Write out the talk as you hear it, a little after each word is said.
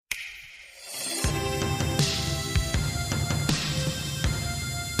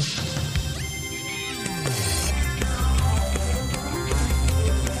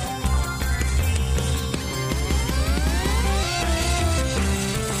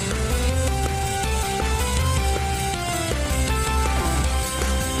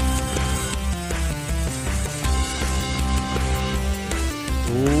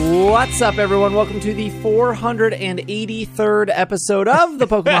What's up, everyone? Welcome to the 483rd episode of the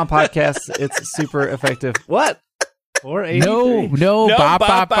Pokemon Podcast. It's super effective. What? 483? No, No, ba, ba, ba,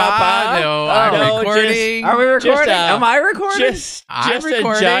 ba, ba, ba. no, No, I'm recording. Are we recording? Am I recording? Just recording.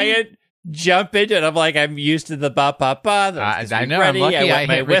 a giant jump into it. I'm like, I'm used to the ba ba ba. I know, ready. I'm lucky I I wet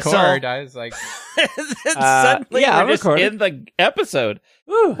my hit whistle. record. I was like, Then suddenly yeah, I'm we're just recording. in the episode.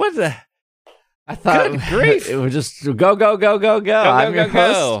 Woo. What the? I thought Good grief. it would just go. I'm your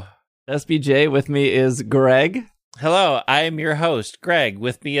host, SBJ. With me is Greg. Hello, I am your host, Greg.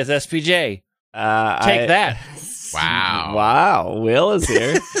 With me is SPJ. Take that. wow. Wow. Will is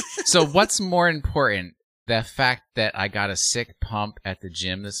here. So what's more important, the fact that I got a sick pump at the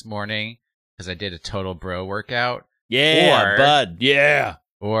gym this morning because I did a total bro workout, Yeah, Or- bud. Yeah.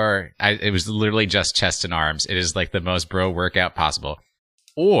 or it was literally just chest and arms. It is like the most bro workout possible,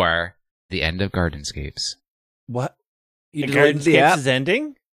 or the end of Gardenscapes. What? You The deleted the app? Gardenscapes is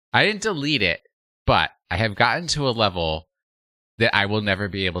ending? I didn't delete it, but I have gotten to a level that I will never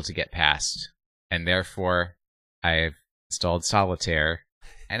be able to get past. And therefore, I've installed Solitaire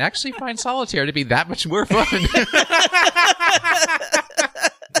and actually find Solitaire to be that much more fun.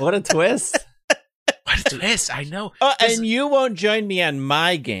 What a twist. What a twist. I know. Oh, This- and you won't join me on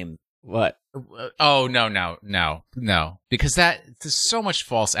my game. What? Oh, no. Because there's so much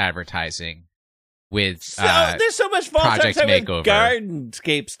false advertising with There's so much false Project advertising Makeover. with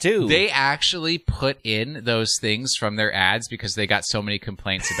Gardenscapes too. they actually put in those things from their ads because they got so many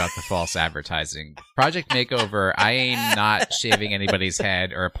complaints about the false advertising. Project Makeover, I ain't not shaving anybody's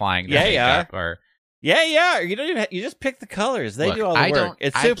head or applying their makeup or Yeah. You don't even. You just pick the colors. They Look, do all the work.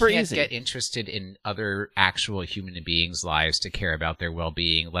 It's super I can't easy. get interested in other actual human beings' lives to care about their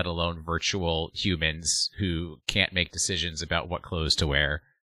well-being, let alone virtual humans who can't make decisions about what clothes to wear.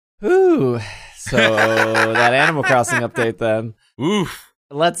 Ooh. So that Animal Crossing update then. Oof.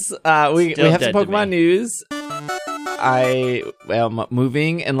 Let's we Still have some dead to Pokemon me. news. I am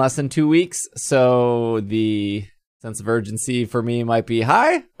moving in less than 2 weeks, so the sense of urgency for me might be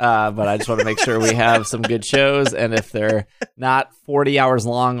high. But I just want to make sure we have some good shows, and if they're not 40 hours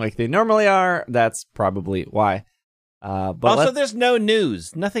long like they normally are, that's probably why. But Also, there's no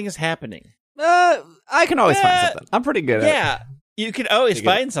news. Nothing is happening. I can always find Uh, something. I'm pretty good at it. Yeah, you can always Pretty good.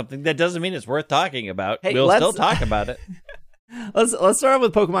 find something. That doesn't mean it's worth talking about. Hey, we'll let's- still talk about it. Let's start off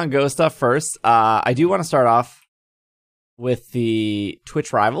with Pokemon Go stuff first. I do want to start off with the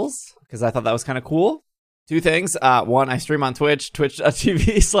Twitch rivals because I thought that was kind of cool. Two things. One, I stream on Twitch,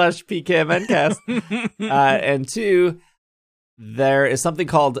 twitch.tv/PKMNcast. And two, there is something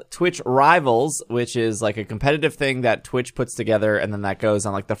called Twitch Rivals, which is like a competitive thing that Twitch puts together, and then that goes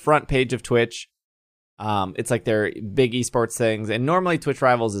on like the front page of Twitch. It's like their big esports things, and normally Twitch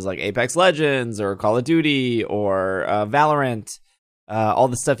Rivals is like Apex Legends or Call of Duty or Valorant, all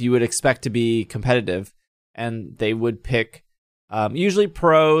the stuff you would expect to be competitive, and they would pick usually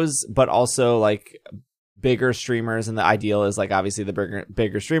pros, but also like bigger streamers, and the ideal is like obviously the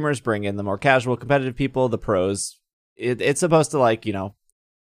bigger streamers bring in the more casual competitive people. The pros, it's supposed to like, you know,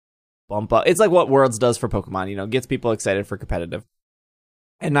 bump up. It's like what Worlds does for Pokemon, you know, gets people excited for competitive.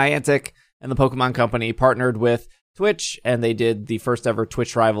 And Niantic and the Pokemon Company partnered with Twitch, and they did the first ever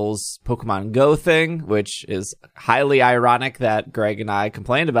Twitch Rivals Pokemon Go thing, which is highly ironic that Greg and I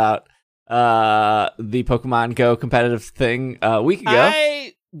complained about the Pokemon Go competitive thing a week ago.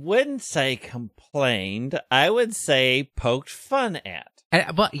 I wouldn't say complained. I would say poked fun at.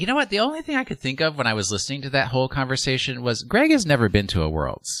 Well, you know what? The only thing I could think of when I was listening to that whole conversation was Greg has never been to a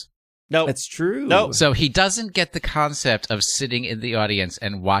Worlds. No, It's true. Nope. So he doesn't get the concept of sitting in the audience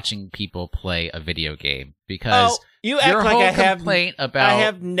and watching people play a video game because you act your like whole I have. complaint about I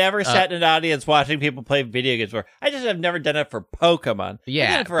have never sat in an audience watching people play video games before. I just have never done it for Pokemon. I've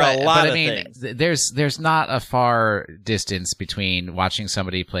yeah, done it for but, a lot but of I mean, things. there's not a far distance between watching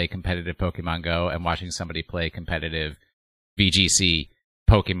somebody play competitive Pokemon Go and watching somebody play competitive VGC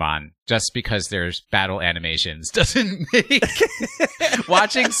Pokemon. Just because there's battle animations doesn't make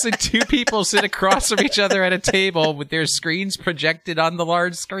watching two people sit across from each other at a table with their screens projected on the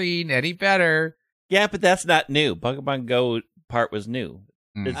large screen any better. Yeah, but that's not new. Pokemon Go part was new.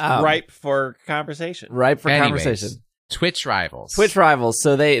 It's Oh. ripe for conversation. Ripe for Anyways, conversation. Twitch rivals. Twitch Rivals.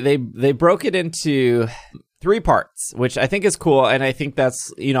 So they broke it into 3 parts, which I think is cool. And I think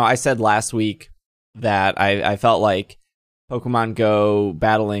that's, you know, I said last week that I felt like Pokemon Go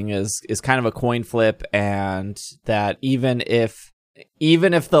battling is kind of a coin flip, and that even if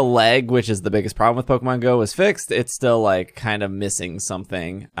the leg, which is the biggest problem with Pokemon Go, was fixed, it's still like kind of missing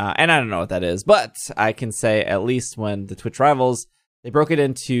something. And I don't know what that is, but I can say at least when the Twitch Rivals, they broke it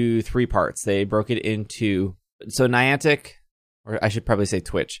into 3 parts. They broke it into, so Niantic, or I should probably say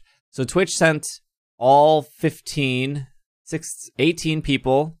Twitch. So Twitch sent all 18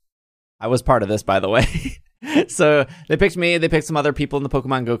 people. I was part of this, by the way. So they picked me, they picked some other people in the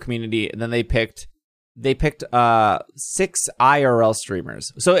Pokemon Go community, and then they picked 6 IRL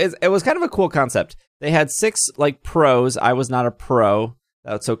streamers. So it was kind of a cool concept. They had 6 like pros. I was not a pro.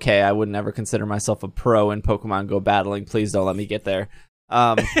 That's okay. I would never consider myself a pro in Pokemon Go battling. Please don't let me get there.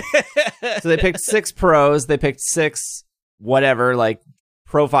 So they picked 6 pros. They picked 6 whatever, like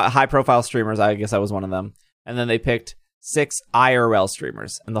high profile streamers. I guess I was one of them. And then they picked 6 IRL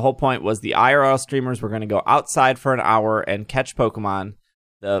streamers. And the whole point was the IRL streamers were going to go outside for an hour and catch Pokemon.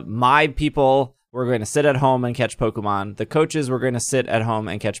 My people were going to sit at home and catch Pokemon. The coaches were going to sit at home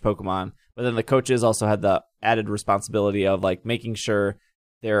and catch Pokemon. But then the coaches also had the added responsibility of like making sure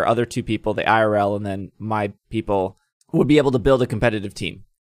their other 2 people, the IRL and then my people, would be able to build a competitive team.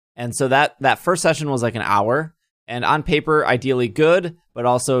 And so that first session was like an hour. And on paper, ideally good, but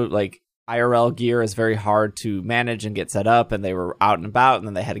also like IRL gear is very hard to manage and get set up. And they were out and about, and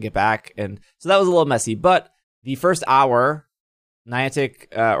then they had to get back. And so that was a little messy. But the first hour,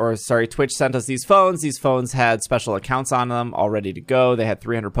 Twitch sent us these phones. These phones had special accounts on them all ready to go. They had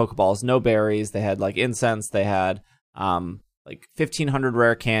 300 Pokeballs, no berries. They had like incense. They had like 1,500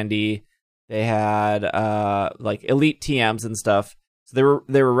 rare candy. They had like elite TMs and stuff. So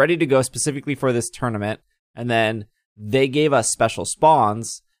they were ready to go specifically for this tournament. And then they gave us special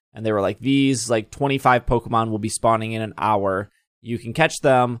spawns, and they were like, these like 25 Pokemon will be spawning in an hour. You can catch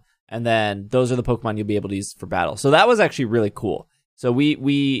them, and then those are the Pokemon you'll be able to use for battle. So that was actually really cool. So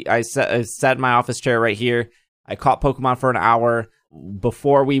I sat in my office chair right here. I caught Pokemon for an hour.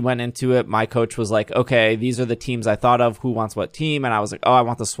 Before we went into it, my coach was like, okay, these are the teams I thought of. Who wants what team? And I was like, oh, I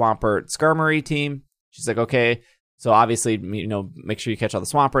want the Swampert Skarmory team. She's like, okay. So obviously, make sure you catch all the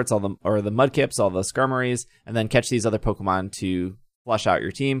Swamperts, or the Mudkips, all the Skarmories, and then catch these other Pokemon to flush out your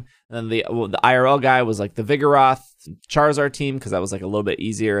team. And then the IRL guy was like the Vigoroth Charizard team, because that was like a little bit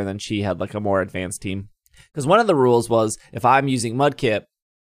easier. And then she had like a more advanced team. Because one of the rules was if I'm using Mudkip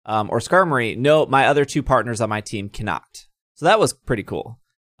or Skarmory, no, my other 2 partners on my team cannot. So that was pretty cool.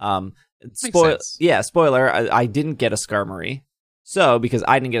 Spoiler, I didn't get a Skarmory. So because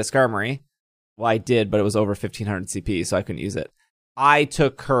I didn't get a Skarmory, well, I did, but it was over 1,500 CP, so I couldn't use it. I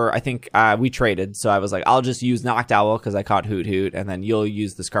took her, I think we traded, so I was like, I'll just use Noctowl because I caught Hoot Hoot, and then you'll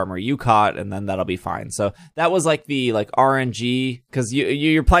use the Skarmory you caught, and then that'll be fine. So that was like the like RNG, because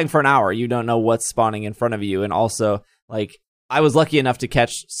you're playing for an hour. You don't know what's spawning in front of you, and also like I was lucky enough to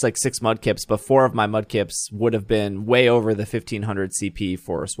catch like 6 Mudkips, but 4 of my Mudkips would have been way over the 1,500 CP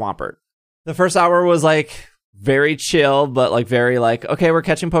for Swampert. The first hour was like very chill, but like very like, okay, we're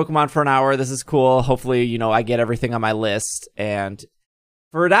catching Pokemon for an hour. This is cool. Hopefully, I get everything on my list. And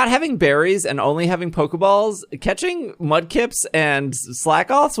for not having berries and only having Pokeballs, catching Mudkips and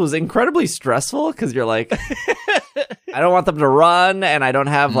Slackoths was incredibly stressful, because you're like, I don't want them to run, and I don't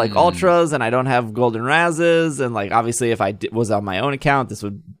have like Ultras, and I don't have Golden Razzes, and like obviously if I was on my own account,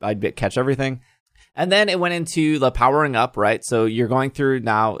 I'd catch everything. And then it went into the powering up, right? So you're going through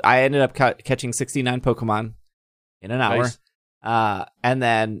now. I ended up catching 69 Pokemon in an hour. Nice. And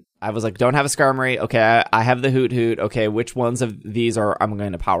then I was like, don't have a Skarmory. Okay, I have the Hoot Hoot. Okay, which ones of these I'm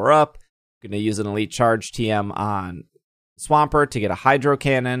going to power up? I'm going to use an Elite Charge TM on Swampert to get a Hydro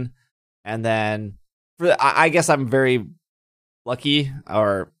Cannon. And then I guess I'm very lucky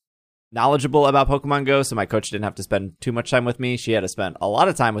or knowledgeable about Pokemon Go, so my coach didn't have to spend too much time with me. She had to spend a lot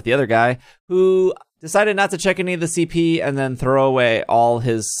of time with the other guy, who decided not to check any of the CP and then throw away all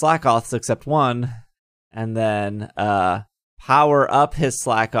his Slackoths except one, and then power up his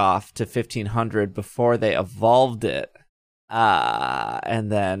Slackoth to 1,500 before they evolved it.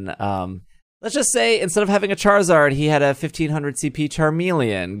 And then let's just say instead of having a Charizard, he had a 1,500 CP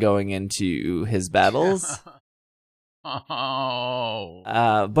Charmeleon going into his battles. But all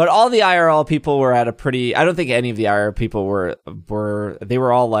the IRL people were at a pretty... I don't think any of the IRL people were they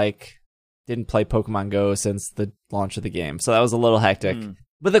were all like, didn't play Pokemon Go since the launch of the game. So that was a little hectic.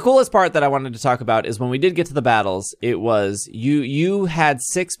 But the coolest part that I wanted to talk about is when we did get to the battles, it was you had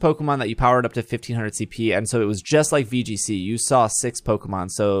 6 Pokemon that you powered up to 1,500 CP, and so it was just like VGC. You saw 6 Pokemon.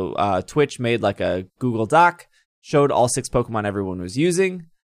 So Twitch made like a Google Doc, showed all 6 Pokemon everyone was using.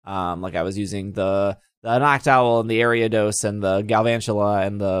 Like I was using the Noctowl and the Ariados and the Galvantula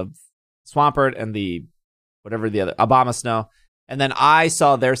and the Swampert and the whatever the other Abomasnow. And then I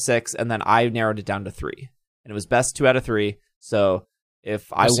saw their 6, and then I narrowed it down to 3. And it was best 2 out of 3. So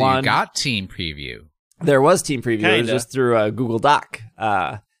if I won... you got Team Preview. There was Team Preview. Kinda. It was just through a Google Doc.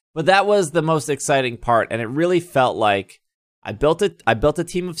 But that was the most exciting part, and it really felt like I built a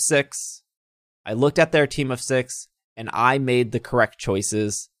team of 6. I looked at their team of 6, and I made the correct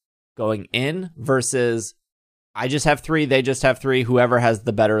choices. going in versus I just have 3, they just have 3. Whoever has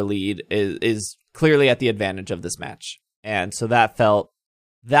the better lead is clearly at the advantage of this match. And so that felt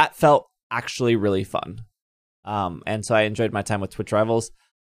actually really fun. And so I enjoyed my time with Twitch Rivals.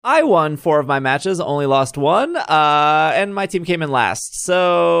 I won 4 of my matches, only lost 1, and my team came in last.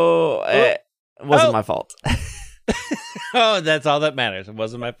 So it wasn't my fault. Oh, that's all that matters. It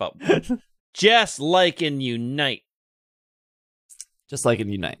wasn't my fault. Just like in Unite.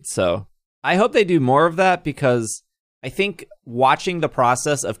 So I hope they do more of that, because I think watching the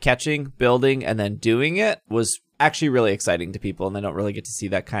process of catching, building, and then doing it was actually really exciting to people, and they don't really get to see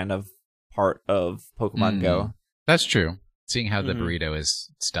that kind of part of Pokemon Go. That's true. Seeing how the burrito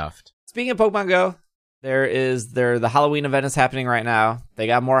is stuffed. Speaking of Pokemon Go, the Halloween event is happening right now. They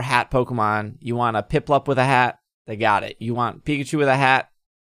got more hat Pokemon. You want a Piplup with a hat? They got it. You want Pikachu with a hat?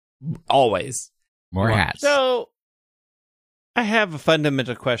 Always. More hats. So, I have a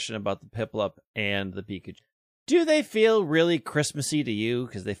fundamental question about the Piplup and the Pikachu. Do they feel really Christmassy to you?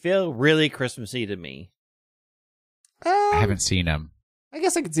 Because they feel really Christmassy to me. I haven't seen them. I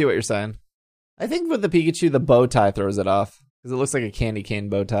guess I can see what you're saying. I think with the Pikachu, the bow tie throws it off, because it looks like a candy cane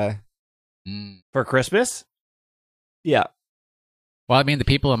bow tie. For Christmas? Yeah. Well, I mean, the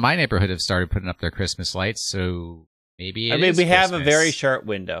people in my neighborhood have started putting up their Christmas lights, so maybe we have a very short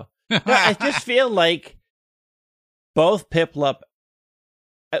window. No, I just feel like both Piplup,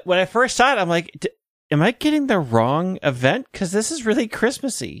 when I first saw it, I'm like, am I getting the wrong event? Because this is really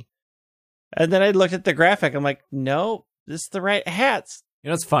Christmassy. And then I looked at the graphic. I'm like, no, this is the right hats. You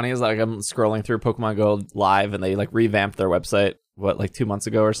know what's funny is, like, I'm scrolling through Pokemon Go Live, and they like revamped their website, 2 months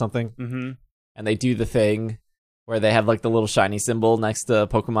ago or something? Mm-hmm. And they do the thing where they have like the little shiny symbol next to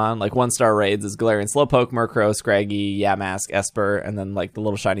Pokemon. Like 1-star raids is Galarian Slowpoke, Murkrow, Scraggy, Yamask, Esper, and then like the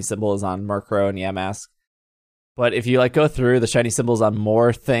little shiny symbol is on Murkrow and Yamask. But if you like go through, the shiny symbol is on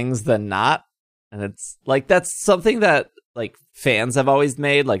more things than not. And it's like, that's something that like fans have always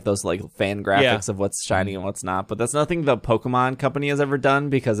made, like those like fan graphics of what's shiny and what's not. But that's nothing the Pokemon company has ever done,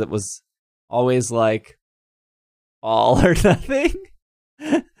 because it was always like all or nothing.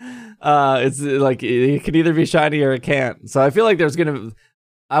 It's like it can either be shiny or it can't. So I feel like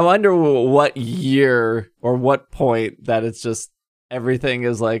I wonder what year or what point that it's just everything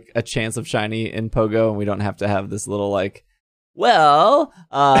is like a chance of shiny in Pogo, and we don't have to have this little like, well,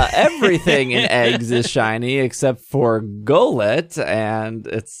 everything in eggs is shiny except for Golett, and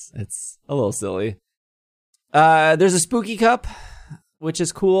it's a little silly. There's a Spooky Cup, which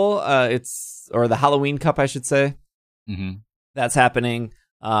is cool. Or the Halloween Cup, I should say. Mm-hmm. That's happening.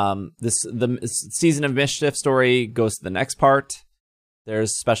 The Season of Mischief story goes to the next part.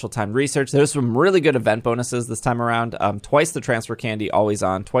 There's special time research. There's some really good event bonuses this time around. Twice the transfer candy, always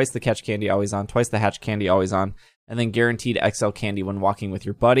on. Twice the catch candy, always on. Twice the hatch candy, always on. And then guaranteed XL candy when walking with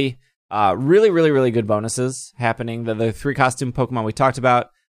your buddy. Really, really, really good bonuses happening. The 3 costume Pokemon we talked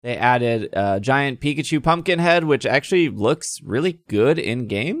about. They added giant Pikachu pumpkin head, which actually looks really good in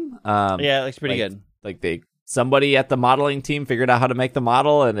game. Yeah, it looks pretty good. Like somebody at the modeling team figured out how to make the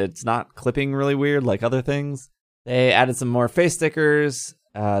model, and it's not clipping really weird like other things. They added some more face stickers.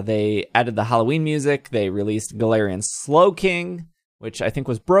 They added the Halloween music. They released Galarian Slowking, which I think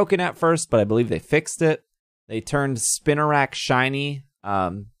was broken at first, but I believe they fixed it. They turned Spinarak shiny.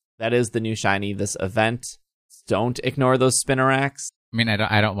 That is the new shiny this event. Don't ignore those Spinaraks. I mean,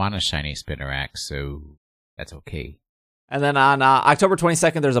 I don't want a shiny Spinarak, so that's okay. And then on October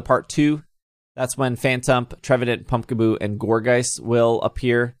 22nd, there's a part 2. That's when Phantump, Trevenant, Pumpkaboo, and Gourgeist will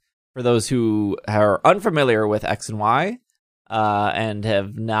appear. For those who are unfamiliar with X and Y and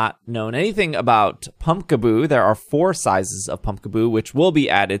have not known anything about Pumpkaboo, there are 4 sizes of Pumpkaboo, which will be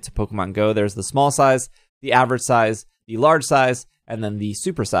added to Pokemon Go. There's the small size, the average size, the large size, and then the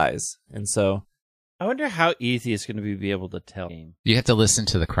super size. And so I wonder how easy it's going to be able to tell. You have to listen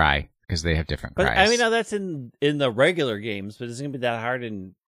to the cry, because they have different cries. But I mean, now that's in the regular games, but is it going to be that hard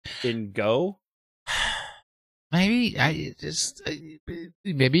in Go? Maybe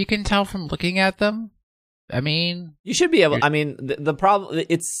maybe you can tell from looking at them. I mean, you should be able. I mean, the problem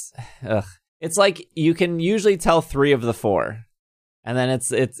it's like you can usually tell 3 of the 4, and then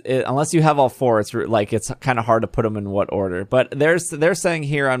it's unless you have all 4, it's like it's kind of hard to put them in what order. But they're saying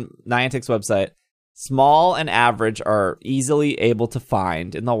here on Niantic's website, small and average are easily able to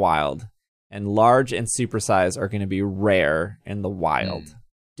find in the wild, and large and supersize are going to be rare in the wild.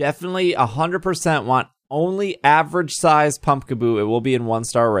 Definitely 100% want only average size Pumpkaboo. It will be in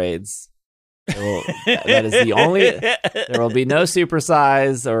 1-star raids. That is the only. There will be no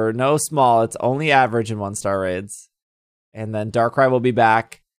supersize or no small. It's only average in 1-star raids. And then Darkrai will be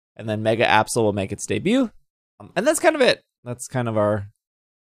back, and then Mega Absol will make its debut. And that's kind of it. That's kind of our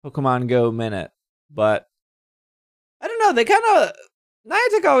Pokemon Go Minute. But I don't know. They kind of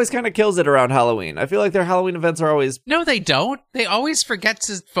Niantic always kind of kills it around Halloween. I feel like their Halloween events are always No, they don't. They always forget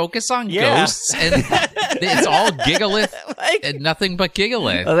to focus on Yeah. ghosts, and it's all Gigalith Like, and nothing but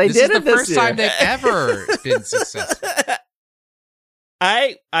Gigalith. Well, they this did is it the this first year. time they've ever been successful.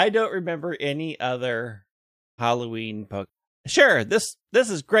 I don't remember any other Halloween Pokemon. Sure, this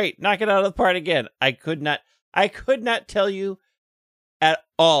is great. Knock it out of the park again. I could not tell you at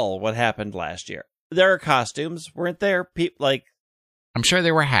all what happened last year. There are costumes, weren't there? Like I'm sure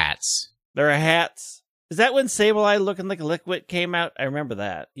there were hats. there are hats. Is that when Sableye looking like a liquid came out? I remember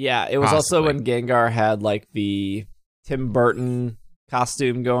that. Yeah, it was also Possibly. when Gengar had like the Tim Burton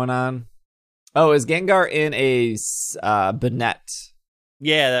costume going on. Oh, is Gengar in a bonnet?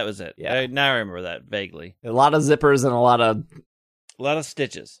 Yeah, that was it. Yeah. Now I remember that vaguely. A lot of zippers and a lot of A lot of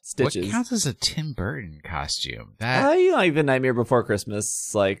stitches. stitches. What counts as a Tim Burton costume? That You like the Nightmare Before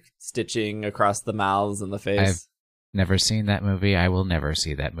Christmas, like stitching across the mouths and the face. I've never seen that movie. I will never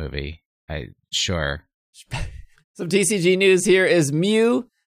see that movie. Sure. Some TCG news here is Mew,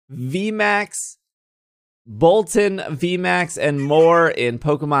 VMAX, Bolton, VMAX, and more in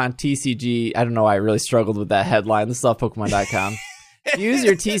Pokemon TCG. I don't know why I really struggled with that headline. This is off Pokemon.com. Use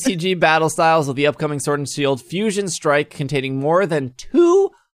your TCG battle styles with the upcoming Sword and Shield Fusion Strike containing more than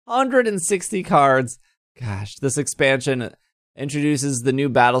 260 cards. Gosh, this expansion introduces the new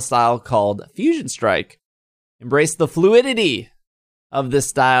battle style called Fusion Strike. Embrace the fluidity of this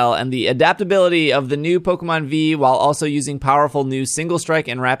style and the adaptability of the new Pokemon V while also using powerful new Single Strike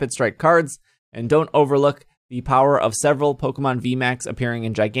and Rapid Strike cards. And don't overlook the power of several Pokemon VMAX appearing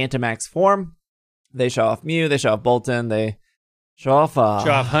in Gigantamax form. They show off Mew, they show off Bolton, they show off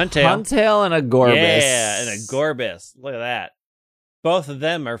Huntail. Huntail and a Gorbis. Yeah, and a Gorbis. Look at that. Both of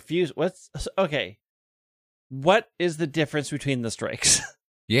them are fused. Okay. What is the difference between the strikes?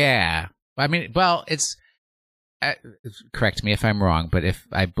 Yeah. I mean, well, it's correct me if I'm wrong, but if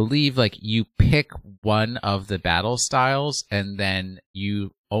I believe like you pick one of the battle styles and then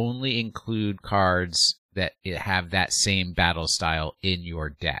you only include cards that have that same battle style in your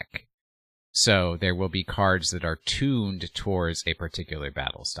deck. So there will be cards that are tuned towards a particular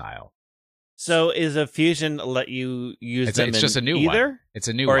battle style. So is a fusion let you use It's them in just a new either? one. It's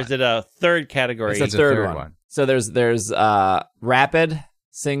a new Or one. is it a third category? It's a It's a third, third one. one. So there's Rapid,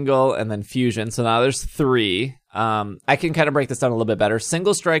 Single, and then Fusion. So now there's 3. I can kind of break this down a little bit better.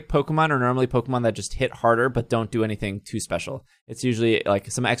 Single Strike Pokemon are normally Pokemon that just hit harder but don't do anything too special. It's usually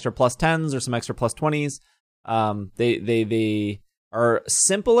like some extra plus 10s or some extra plus 20s. They are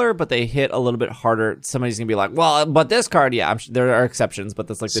simpler, but they hit a little bit harder. Somebody's gonna be like, "Well, but this card, yeah." There are exceptions, but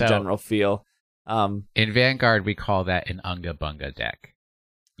that's like the So- general feel. In Vanguard, we call that an Unga Bunga deck.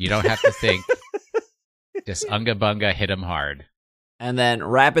 You don't have to think. Just Unga Bunga, hit 'em hard. And then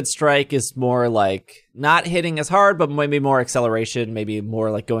Rapid Strike is more like not hitting as hard, but maybe more acceleration, maybe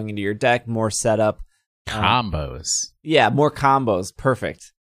more like going into your deck, more setup. Combos. Yeah, more combos.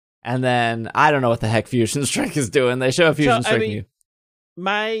 Perfect. And then I don't know what the heck Fusion Strike is doing. They show a Fusion Strike Mew.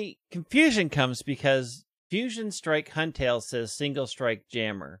 My confusion comes because Fusion Strike Huntail says Single Strike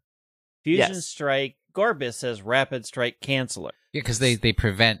Jammer. Fusion Yes. Strike Gorbis says Rapid Strike Canceller. Yeah, because they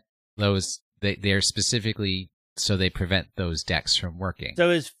prevent those. They're specifically so they prevent those decks from working. So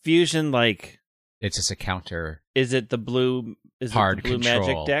is Fusion like? It's just a counter. Is it the blue? Is Hard it the blue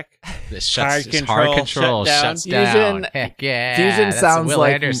control. magic deck? This Hard shuts, control, hard control shut down. shuts down. Fusion- Heck yeah. Fusion that's sounds Will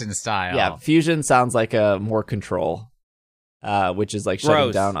like- Anderson style. Yeah, Fusion sounds like a more control, which is like shutting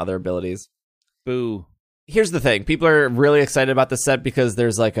Gross. down other abilities. Boo. Here's the thing. People are really excited about this set because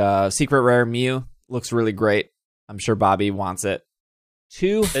there's like a secret rare Mew. Looks really great. I'm sure Bobby wants it.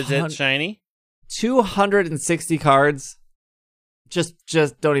 Is it shiny? 260 cards. Just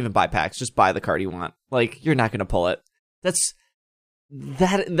don't even buy packs. Just buy the card you want. Like, you're not going to pull it. That's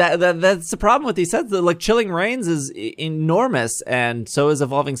the problem with these sets. Like, Chilling Reigns is enormous, and so is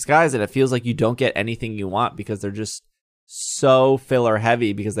Evolving Skies, and it feels like you don't get anything you want because they're just so filler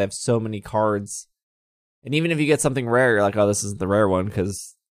heavy because they have so many cards. And even if you get something rare, you're like, oh, this isn't the rare one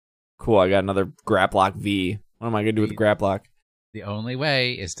because, cool, I got another Graplock V. What am I going to do with the Graplock? The only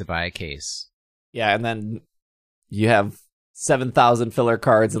way is to buy a case. Yeah, and then you have 7,000 filler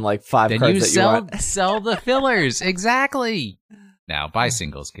cards and like 5 Then cards you that you want. sell the fillers. Exactly. Now buy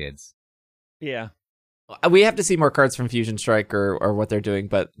singles, kids. Yeah. We have to see more cards from Fusion Strike or what they're doing,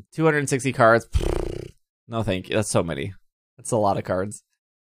 but 260 cards, no thank you. That's so many. That's a lot of cards.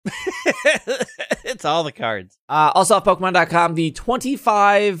 It's all the cards. Also off Pokemon.com, the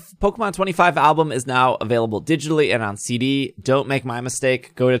Pokemon 25 album is now available digitally and on CD. Don't make my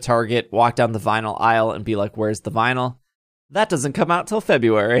mistake. Go to Target, walk down the vinyl aisle, and be like, where's the vinyl? That doesn't come out till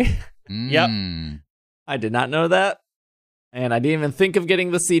February. Yep. I did not know that. And I didn't even think of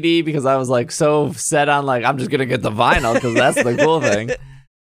getting the CD because I was like so set on like I'm just gonna get the vinyl because that's the cool thing.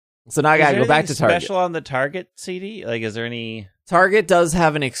 So now I gotta go back to Target. Special on the Target CD? Like, is there any? Target does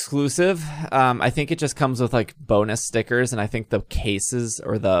have an exclusive. I think it just comes with like bonus stickers, and I think the cases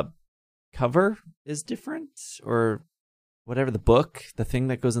or the cover is different, or whatever, the book, the thing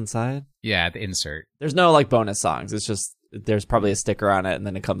that goes inside. Yeah, the insert. There's no like bonus songs. It's just there's probably a sticker on it, and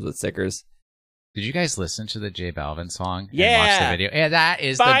then it comes with stickers. Did you guys listen to the J Balvin song? Yeah. And watch the video? And that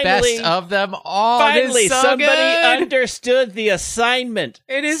is Finally, the best of them all. Finally, it is so somebody good. understood the assignment.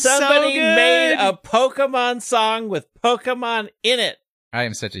 It is somebody so good. made a Pokemon song with Pokemon in it. I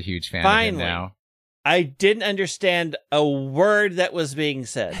am such a huge fan of Finally. him now. I didn't understand a word that was being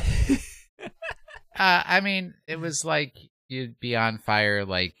said. I mean, it was like you'd be on fire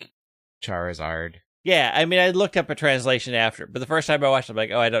like Charizard. Yeah, I mean, I looked up a translation after, but the first time I watched it, I'm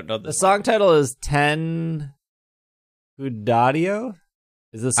like, oh, I don't know The this. song title is Ten Cuidado.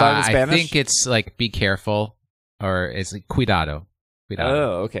 Is the song in Spanish? I think it's like "Be Careful" or it's like "Cuidado." Cuidado.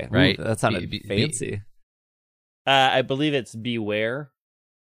 Oh, okay. Right. Ooh, that sounded Be- fancy. I believe it's beware.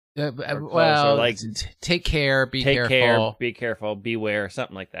 Or well, like, take care, be take careful. care, be careful, beware,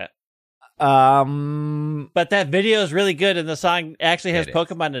 something like that. Um, But that video is really good, and the song actually has It is.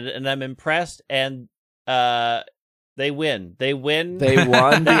 Pokemon in it, and I'm impressed. And they win. They win they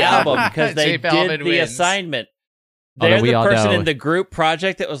won the the album because they J Balvin did the wins. assignment. Although They're we the all person know- in the group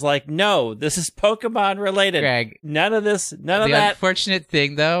project that was like, no, this is Pokemon related. Greg, None of this, none of the that. unfortunate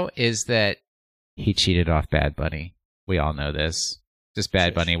thing though is that he cheated off Bad Bunny. We all know this. Just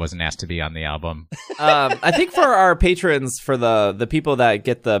Bad Bunny wasn't asked to be on the album. I think for our patrons, for the people that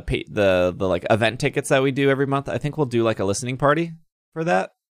get the like event tickets that we do every month, I think we'll do like a listening party for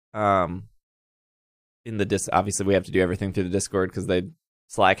that. In the obviously we have to do everything through the Discord because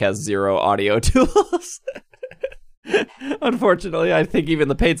Slack has 0 audio tools. Unfortunately, I think even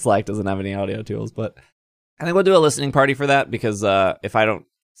the paid Slack doesn't have any audio tools. But I think we'll do a listening party for that because if I don't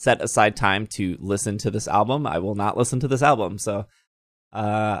set aside time to listen to this album, I will not listen to this album. So.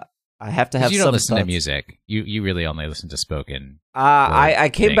 I have to have. You don't some listen to thoughts. music. You really only listen to spoken. I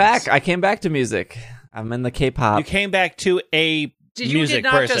came things. back. I came back to music. I'm in the K-pop. You came back to a music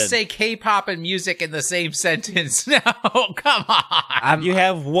person. K-pop and music in the same sentence. No, come on. You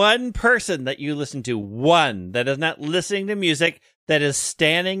have one person that you listen to, one that is not listening to music, that is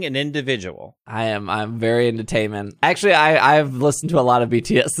standing an individual. I'm very into Taemin. Actually, I've listened to a lot of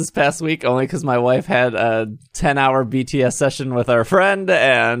BTS this past week only because my wife had a 10-hour BTS session with our friend,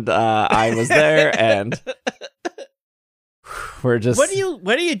 and I was there, and we're just. What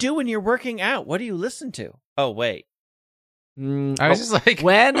do you do when you're working out? What do you listen to? Oh, wait. I was just like,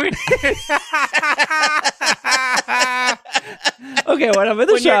 when? Okay, when I'm in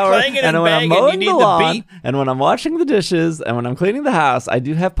the When you're shower, clanging and and when I'm banging, mowing you need the the lawn, beat. and when I'm washing the dishes, and when I'm cleaning the house, I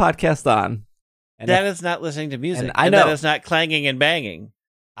do have podcast on. And That is not listening to music. And I And know. that is not clanging and banging.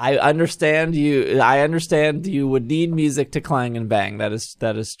 I understand you. I understand you would need music to clang and bang. That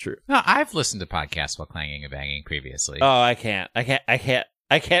is true. no, I've listened to podcasts while clanging and banging previously. Oh, I can't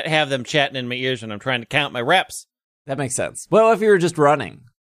have them chatting in my ears when I'm trying to count my reps. That makes sense. Well, if you were just running,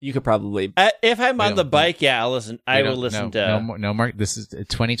 you could probably. If I'm We on the don't- bike, yeah, I'll listen. I will listen to. no more. This is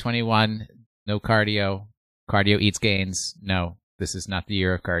 2021. No cardio. Cardio eats gains. No, this is not the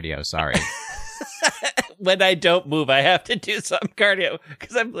year of cardio. Sorry. When I don't move, I have to do some cardio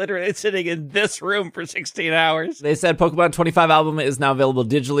because I'm literally sitting in this room for 16 hours. They said Pokemon 25 album is now available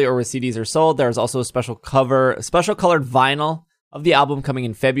digitally or where CDs are sold. There is also a special colored vinyl of the album coming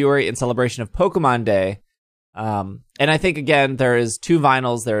in February in celebration of Pokemon Day. And I think again there is 2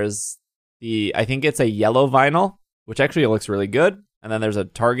 vinyls. There is I think it's a yellow vinyl, which actually looks really good, and then there's a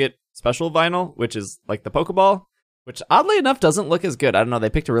Target special vinyl, which is like the Pokeball, which oddly enough doesn't look as good. I don't know. They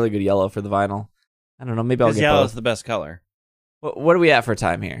picked a really good yellow for the vinyl. I don't know. Maybe I'll Because get yellow both. is the best color. What are we at for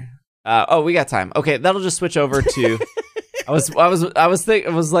time here? We got time. Okay, that'll just switch over to. I was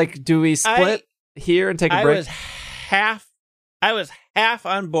thinking. It was like, do we split here and take a I break? was half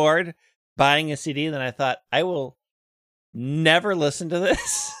on board buying a CD, and then I thought I will never listen to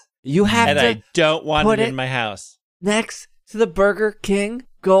this, You have and to I don't want put it it in my house. next to the Burger King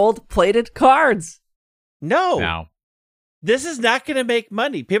gold-plated cards. No, No. this is not going to make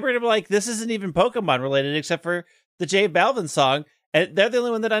money. People are going to be like, this isn't even Pokemon related, except for the J Balvin song, and they're the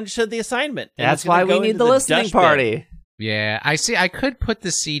only one that understood the assignment. And That's it's gonna why we go need into the listening dustbin. party. Yeah, I see. I could put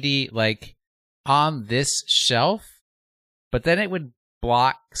the CD like on this shelf, but then it would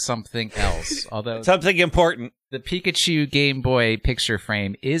block something else. Although Something important. the Pikachu Game Boy picture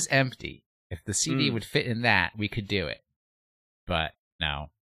frame is empty. If the CD would fit in that, we could do it. but no.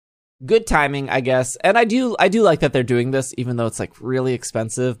 Good timing, I guess. And I do like that they're doing this, even though it's like really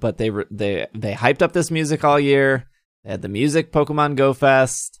expensive. But they hyped up this music all year. They had the music Pokemon Go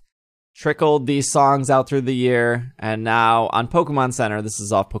Fest, trickled these songs out through the year, and now on Pokemon Center, this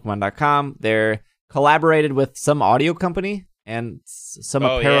is off Pokemon.com. They're collaborated with some audio company and some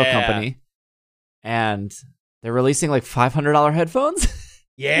apparel company, and they're releasing like $500 headphones.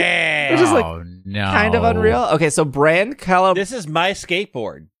 Yeah, which is like no. kind of unreal. Okay, so brand collab. This is my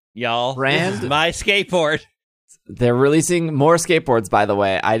skateboard. Y'all, Brand- this is my skateboard. They're releasing more skateboards, by the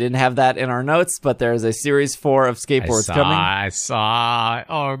way. I didn't have that in our notes, but there's a Series 4 of skateboards coming. I saw.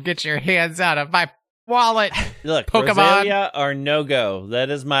 Oh, get your hands out of my wallet. Look, Pokemon. Rosalia or no go.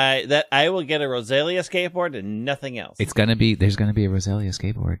 That I will get a Rosalia skateboard and nothing else. There's gonna be a Rosalia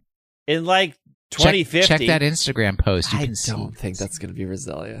skateboard. In like 2050. Check that Instagram post. You I can see. don't think that's going to be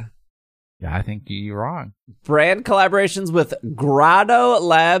Rosalia. Yeah, I think you're wrong. Brand collaborations with Grotto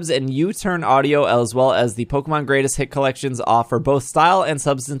Labs and U-Turn Audio, as well as the Pokemon Greatest Hit collections, offer both style and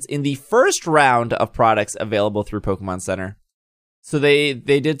substance in the first round of products available through Pokemon Center. So they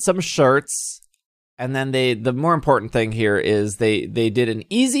did some shirts, and then the more important thing here is they did an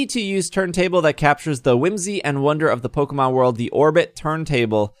easy-to-use turntable that captures the whimsy and wonder of the Pokemon world. The Orbit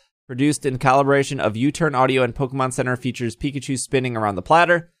turntable, produced in collaboration of U-Turn Audio and Pokemon Center, features Pikachu spinning around the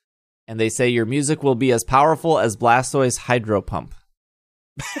platter. And they say your music will be as powerful as Blastoise's Hydro Pump.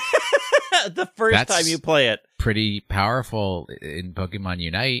 The first That's time you play it. Pretty powerful in Pokemon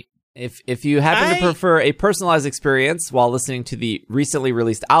Unite. If you happen to prefer a personalized experience while listening to the recently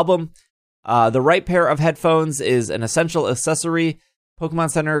released album, the right pair of headphones is an essential accessory. Pokemon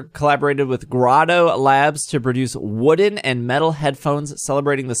Center collaborated with Grotto Labs to produce wooden and metal headphones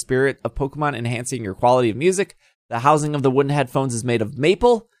celebrating the spirit of Pokemon, enhancing your quality of music. The housing of the wooden headphones is made of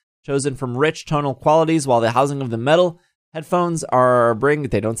maple, chosen from rich tonal qualities, while the housing of the metal headphones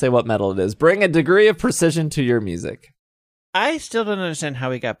they don't say what metal it is, bring a degree of precision to your music. I still don't understand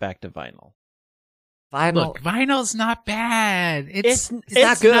how we got back to vinyl. Look, vinyl's not bad. It's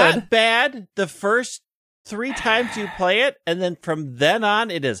not good. Not bad the first 3 times you play it, and then from then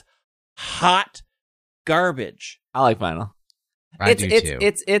on, it is hot garbage. I like vinyl. I do too.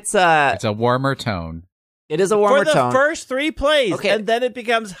 It's a warmer tone. It is a warmer for the tone. first 3 plays, Okay. and then it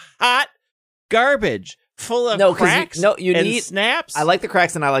becomes hot garbage, full of cracks and snaps. I like the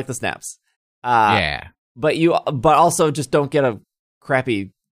cracks and I like the snaps. Yeah. But also just don't get a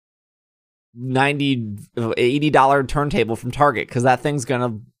crappy $90, $80 turntable from Target, because that thing's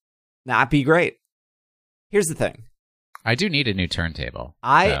gonna not be great. Here's the thing. I do need a new turntable.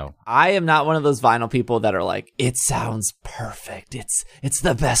 I am not one of those vinyl people that are like, it sounds perfect. It's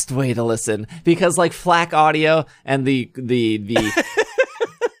the best way to listen, because like FLAC audio and the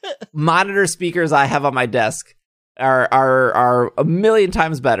monitor speakers I have on my desk are a million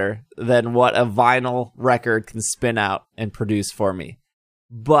times better than what a vinyl record can spin out and produce for me.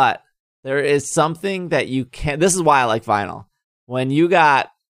 But there is something that you can't. This is why I like vinyl. When you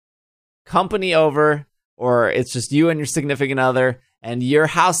got company over, or it's just you and your significant other, and your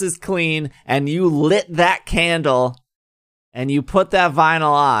house is clean, and you lit that candle, and you put that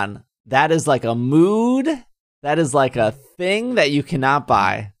vinyl on, that is like a mood. That is like a thing that you cannot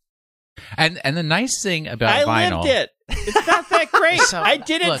buy. And the nice thing about I vinyl, lived it. It's not that great. So, I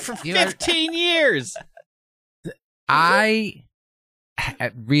did it look, for 15 years. I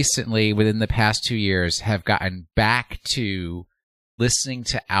recently, within the past 2 years, have gotten back to listening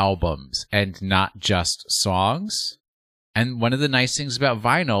to albums and not just songs. And one of the nice things about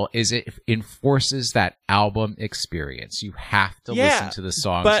vinyl is it enforces that album experience. You have to listen to the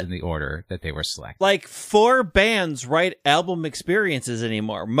songs in the order that they were selected. Like 4 bands write album experiences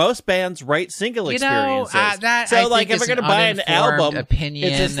anymore. Most bands write single experiences. That, so I like think if is we're going to buy an album, opinion,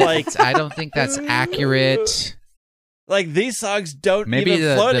 it's just like I don't think that's accurate. Like these songs don't Maybe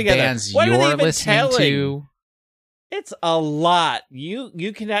even flow the together. bands What are they you're even listening telling? to. It's a lot.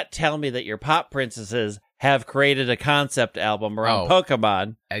 You cannot tell me that your pop princesses have created a concept album around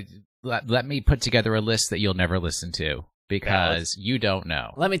Pokemon. Let me put together a list that you'll never listen to, because you don't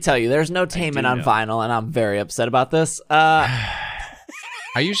know. Let me tell you, there's no tainment on vinyl, and I'm very upset about this. Are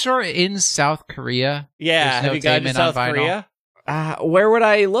you sure in South Korea? Yeah, there's no have you gone to tainment South on vinyl? Korea? Where would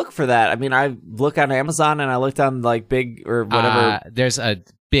I look for that? I mean, I look on Amazon, and I looked on like big or whatever. There's a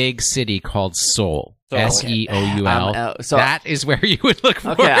big city called Seoul. Seoul. So that is where you would look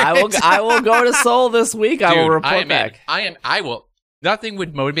for Okay, it. I will go to Seoul this week. I will report back. I will. Nothing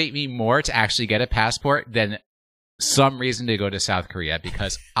would motivate me more to actually get a passport than some reason to go to South Korea,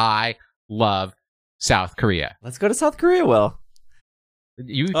 because I love South Korea. Let's go to South Korea, Will.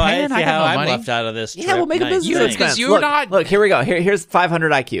 You I paying? see I how got no I'm money. left out of this. Yeah, trip. we'll make a Nice. business You- expense. because you're Look, not- look, here we go. Here's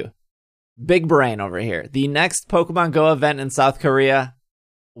 500 IQ. Big brain over here. The next Pokemon Go event in South Korea,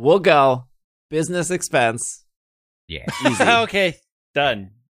 we'll go. Business expense. Yeah. Easy. Okay,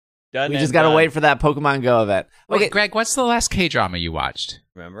 done. Done. We and just got to done. wait for that Pokemon Go event. Okay, Okay, Greg, what's the last K-drama you watched?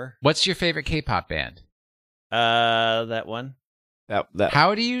 Remember? What's your favorite K-pop band? That one. that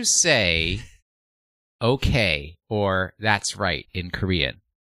How do you say okay or that's right in Korean?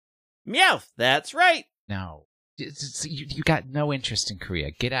 Meowth. That's right. No. You got no interest in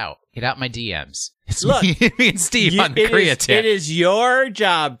Korea. Get out. Get out my DMs. It's Look, me and Steve on the Korea tip. It is your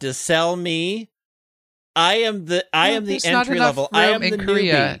job to sell me. I am the There's not entry enough level. I am room the in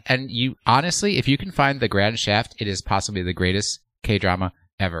Korea, newbie. and you honestly, if you can find the Grand Shaft, it is possibly the greatest K-drama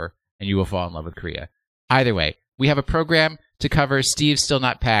ever, and you will fall in love with Korea. Either way, we have a program to cover. Steve's still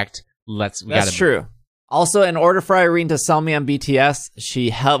not packed. That's true. Also, in order for Irene to sell me on BTS,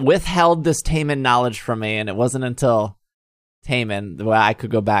 she withheld this Taemin knowledge from me, and it wasn't until Taemin where I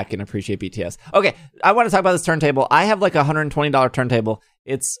could go back and appreciate BTS. Okay, I want to talk about this turntable. I have like a $120 turntable.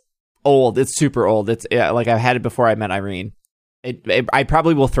 It's old. It's super old. It's like I've had it before I met Irene. I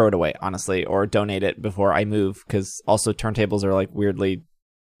probably will throw it away, honestly, or donate it before I move, because also turntables are like weirdly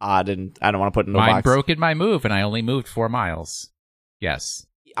odd, and I don't want to put it in a Mine box. broke in my move, and I only moved 4 miles. Yes.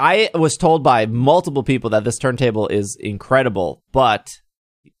 I was told by multiple people that this turntable is incredible, but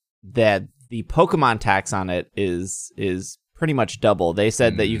that the Pokemon tax on it is pretty much double. They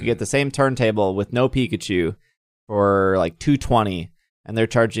said that you could get the same turntable with no Pikachu for like $220, and they're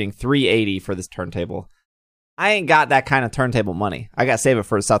charging $380 for this turntable. I ain't got that kind of turntable money. I got to save it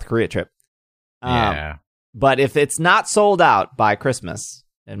for the South Korea trip. Yeah. But if it's not sold out by Christmas,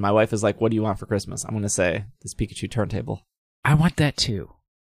 and my wife is like, "What do you want for Christmas?" I'm going to say this Pikachu turntable. I want that too.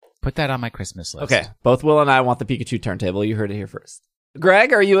 Put that on my Christmas list. Okay, both Will and I want the Pikachu turntable. You heard it here first.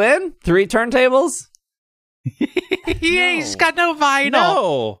 Greg, are you in? 3 turntables? Yeah, he's got no vinyl.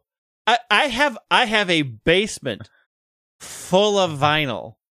 No, I have a basement full of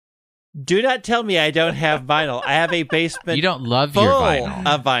vinyl. Do not tell me I don't have vinyl. I have a basement You don't love full your vinyl.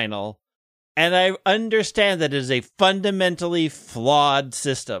 of vinyl, and I understand that it is a fundamentally flawed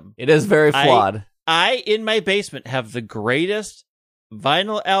system. It is very flawed. I in my basement have the greatest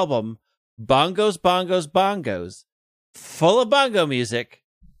vinyl album, Bongos, Bongos, Bongos, full of bongo music.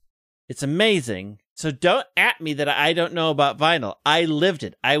 It's amazing. So don't at me that I don't know about vinyl. I lived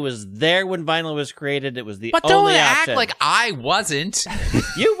it. I was there when vinyl was created. It was the But don't only act option. like I wasn't.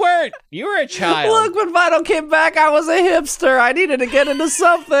 You weren't. You were a child. Look, when vinyl came back, I was a hipster. I needed to get into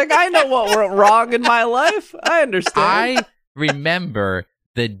something. I know what went wrong in my life. I understand. I remember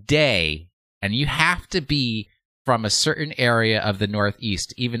the day, and you have to be from a certain area of the Northeast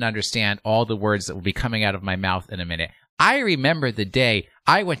to even understand all the words that will be coming out of my mouth in a minute. I remember the day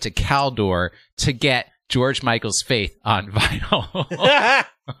I went to Caldor to get George Michael's Faith on vinyl.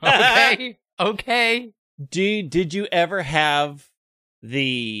 Okay. Did you ever have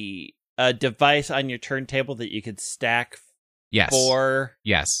the device on your turntable that you could stack Yes. 4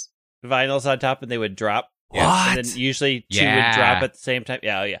 Yes. vinyls on top and they would drop? What? And then usually 2 Yeah. would drop at the same time.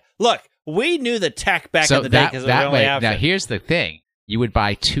 Yeah, oh yeah. Look, we knew the tech back So in the day that, because it was the that only way, option. now here's the thing. You would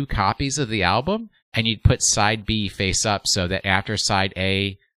buy 2 copies of the album, and you'd put side B face up so that after side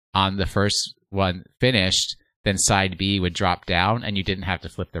A on the first one finished, then side B would drop down, and you didn't have to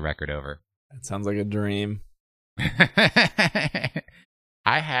flip the record over. That sounds like a dream.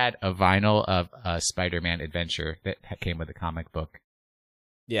 I had a vinyl of a Spider-Man Adventure that came with a comic book.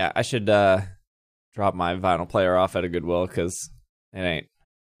 Yeah, I should drop my vinyl player off at a Goodwill, because it ain't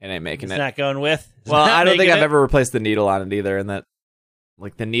making It's it. not going with. It's Well, not I don't think making I've it. ever replaced the needle on it either, and that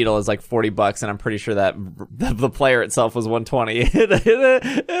like the needle is like $40, and I'm pretty sure that the player itself was $120.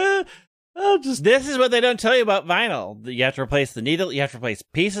 This is what they don't tell you about vinyl. You have to replace the needle. You have to replace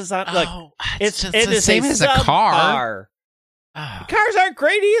pieces on. Look, it's it the is same as a car. subpar. Cars aren't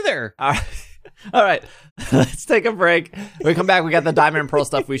great either. All right. Let's take a break. When we come back, we got the Diamond and Pearl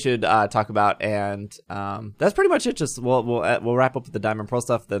stuff we should talk about, and that's pretty much it. Just we'll wrap up with the Diamond and Pearl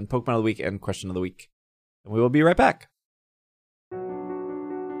stuff, then Pokemon of the week and question of the week, and we will be right back.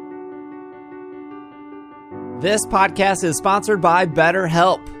 This podcast is sponsored by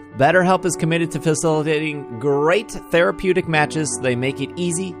BetterHelp. BetterHelp is committed to facilitating great therapeutic matches. They make it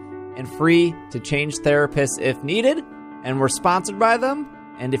easy and free to change therapists if needed, and we're sponsored by them.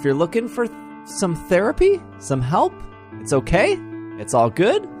 And if you're looking for some therapy, some help, it's okay. It's all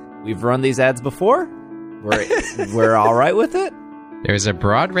good. We've run these ads before. We're all right with it. There's a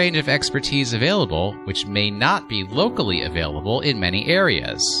broad range of expertise available, which may not be locally available in many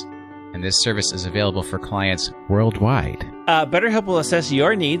areas. And this service is available for clients worldwide. BetterHelp will assess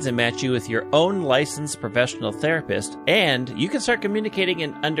your needs and match you with your own licensed professional therapist, and you can start communicating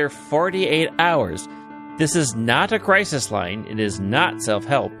in under 48 hours. This is not a crisis line. It is not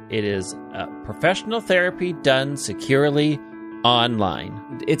self-help. It is professional therapy done securely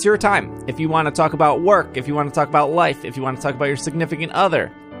online. It's your time. If you want to talk about work, if you want to talk about life, if you want to talk about your significant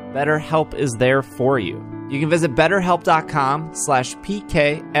other, BetterHelp is there for you. You can visit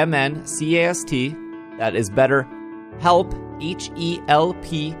betterhelp.com/PKMNCAST. That is BetterHelp,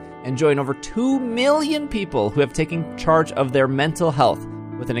 HELP, and join over 2 million people who have taken charge of their mental health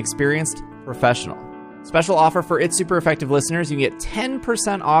with an experienced professional. Special offer for It's Super Effective listeners. You can get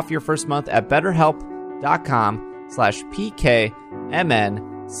 10% off your first month at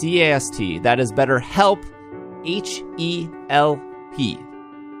betterhelp.com/PKMNCAST. That is BetterHelp, HELP.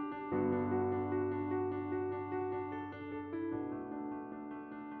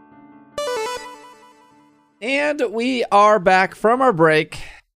 And we are back from our break.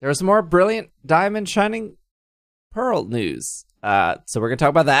 There's some more brilliant Diamond Shining Pearl news. So we're going to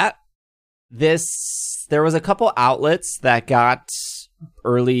talk about that. There was a couple outlets that got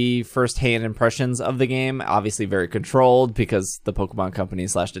early first-hand impressions of the game. Obviously very controlled because the Pokemon Company /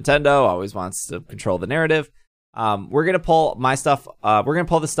 Nintendo always wants to control the narrative. We're going to pull my stuff. We're going to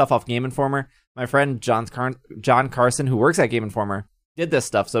pull this stuff off Game Informer. My friend John Carson, who works at Game Informer, did this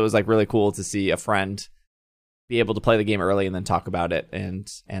stuff. So it was like really cool to see a friend be able to play the game early and then talk about it and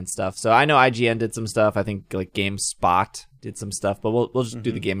stuff. So I know IGN did some stuff. I think like GameSpot did some stuff, but we'll just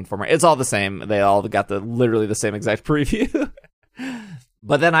do the Game Informer. It's all the same. They all got literally the same exact preview.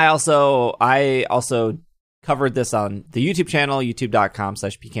 But then I also covered this on the YouTube channel,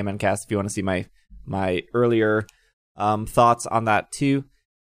 youtube.com/PKMNcast, if you want to see my earlier thoughts on that too.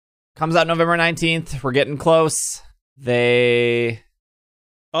 Comes out November 19th. We're getting close.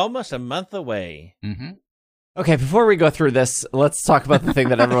 Almost a month away. Mm-hmm. Okay, before we go through this, let's talk about the thing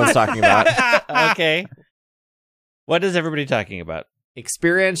that everyone's talking about. Okay. What is everybody talking about?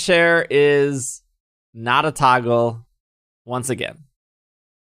 Experience share is not a toggle once again.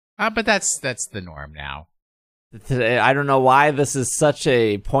 But that's the norm now. I don't know why this is such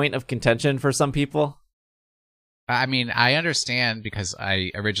a point of contention for some people. I mean, I understand because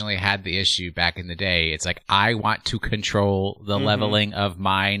I originally had the issue back in the day. It's like, I want to control the leveling of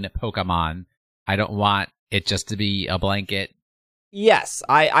mine Pokemon. I don't want it just to be a blanket. Yes,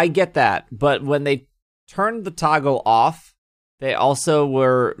 I get that. But when they turned the toggle off, they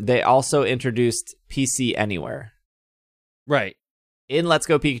also introduced PC Anywhere. Right. In Let's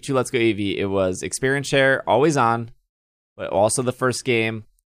Go Pikachu, Let's Go Eevee, it was experience share, always on, but also the first game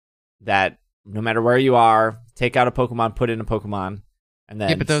that no matter where you are, take out a Pokemon, put in a Pokemon, and then...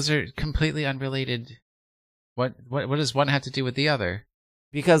 Yeah, but those are completely unrelated. What does one have to do with the other?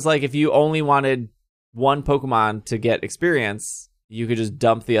 Because, like, if you only wanted one Pokemon to get experience, you could just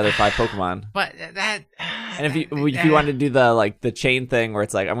dump the other 5 Pokemon. But that... And if you wanted to do the chain thing where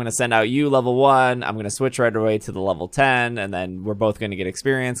it's like, I'm going to send out you level 1, I'm going to switch right away to the level 10, and then we're both going to get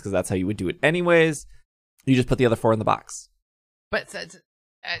experience because that's how you would do it anyways, you just put the other 4 in the box. But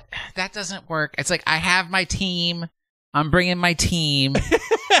that doesn't work. It's like, I have my team, I'm bringing my team,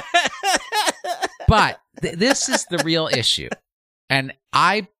 but this is the real issue. And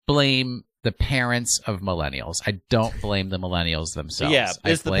I blame the parents of millennials. I don't blame the millennials themselves. Yeah,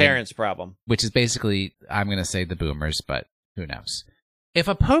 it's the parents' problem. Which is basically, I'm going to say the boomers, but who knows. If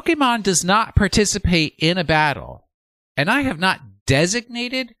a Pokemon does not participate in a battle, and I have not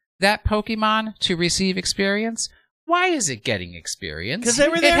designated that Pokemon to receive experience, why is it getting experience? Because they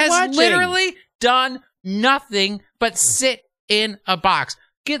were there watching. It has literally done nothing but sit in a box.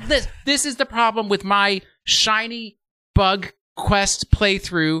 Get this. This is the problem with my shiny bug quest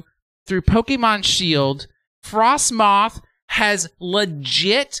playthrough through Pokemon Shield. Frostmoth has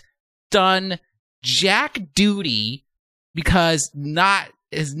legit done jack duty because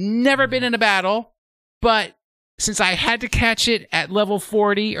has never been in a battle, but since I had to catch it at level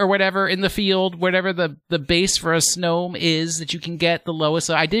 40 or whatever in the field, whatever the base for a Snom is that you can get the lowest.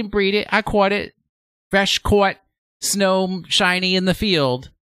 So I didn't breed it. I caught it. Fresh caught Snom shiny in the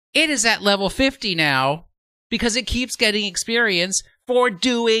field. It is at level 50 now because it keeps getting experience for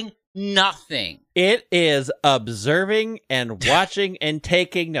doing nothing. It is observing and watching and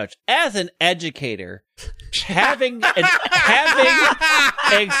taking notes. As an educator, having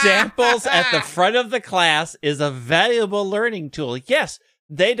examples at the front of the class is a valuable learning tool. Yes,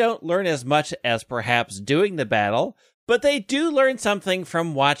 they don't learn as much as perhaps doing the battle, but they do learn something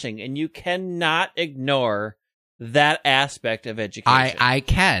from watching, and you cannot ignore that aspect of education. I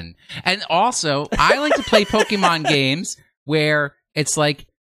can. And also, I like to play Pokemon games where it's like,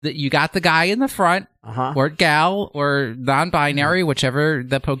 that you got the guy in the front, Uh-huh. or gal, or non-binary, whichever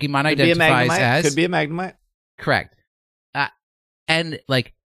the Pokemon identifies as. Could be a Magnemite. Correct. And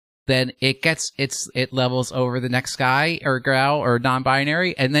like, then it levels over the next guy or gal or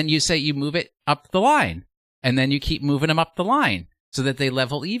non-binary, and then you say you move it up the line, and then you keep moving them up the line so that they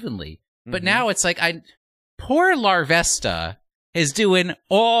level evenly. But now it's like, poor Larvesta is doing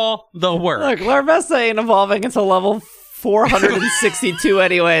all the work. Look, Larvesta ain't evolving until level 462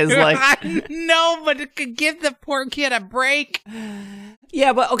 anyways. Like, no, but it could give the poor kid a break.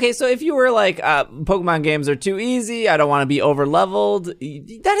 yeah, but okay, so if you were like, Pokemon games are too easy, I don't want to be over leveled,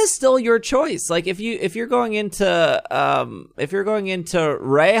 that is still your choice. Like, if you're going into Rayhan,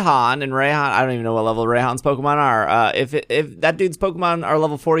 and Rayhan, I don't even know what level Rayhan's Pokemon are. If that dude's Pokemon are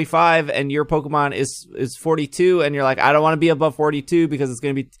level 45 and your Pokemon is 42, and you're like, I don't want to be above 42 because it's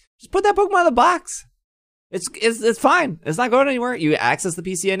going to be, just put that Pokemon in the box. It's fine. It's not going anywhere. You access the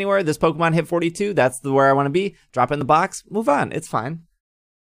PC anywhere. This Pokemon hit 42. That's where I want to be. Drop it in the box. Move on. It's fine.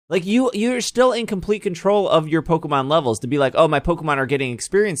 Like, you're still in complete control of your Pokemon levels to be like, oh, my Pokemon are getting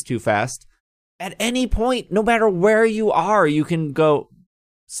experience too fast. At any point, no matter where you are, you can go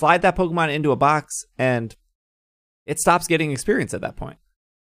slide that Pokemon into a box and it stops getting experience at that point.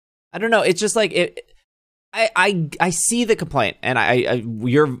 I don't know. It's just like I see the complaint, and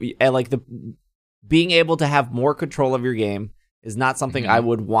you're like, the being able to have more control of your game is not something I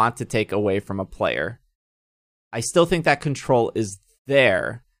would want to take away from a player. I still think that control is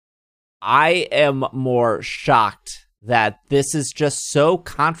there. I am more shocked that this is just so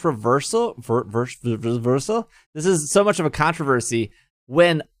controversial. This is so much of a controversy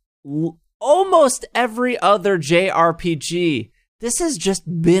when almost every other JRPG, this has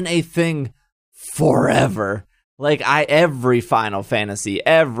just been a thing forever. Like, every Final Fantasy,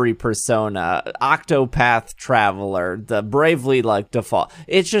 every Persona, Octopath Traveler, the Bravely like Default.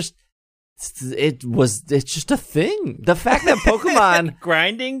 It's just a thing. The fact that Pokemon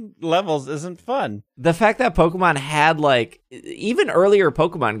grinding levels isn't fun. The fact that Pokemon had, like, even earlier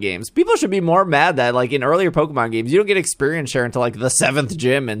Pokemon games, people should be more mad that, like, in earlier Pokemon games, you don't get experience share until, like, the 7th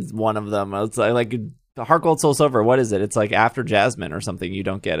gym in one of them. It's like Heart Gold Soul Silver. What is it? It's like after Jasmine or something. You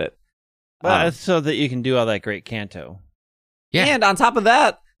don't get it. Well, it's so that you can do all that great Kanto. Yeah. And on top of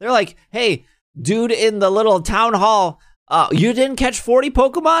that, they're like, hey, dude in the little town hall, you didn't catch 40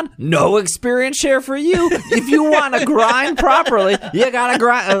 Pokemon? No experience share for you. If you want to grind properly, you gotta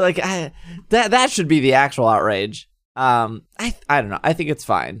grind. Like, that should be the actual outrage. I don't know. I think it's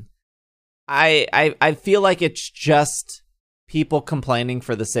fine. I feel like it's just people complaining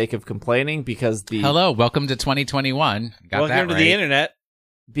for the sake of complaining because Hello, welcome to 2021. Welcome to the internet.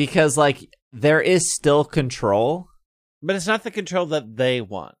 Because, like, there is still control. But it's not the control that they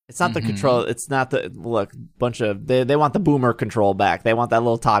want. It's not the control. It's not the, look, they want the boomer control back. They want that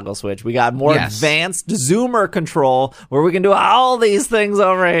little toggle switch. We got more advanced zoomer control where we can do all these things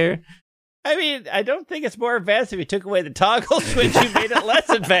over here. I mean, I don't think it's more advanced if you took away the toggle switch. You made it less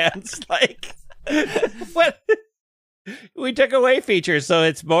advanced. Like, what? We took away features, so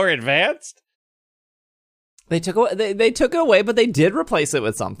it's more advanced? They took it away, but they did replace it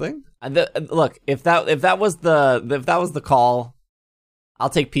with something. Look, if that was the call, I'll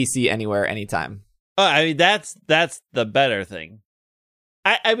take PC anywhere, anytime. Oh, I mean, that's the better thing.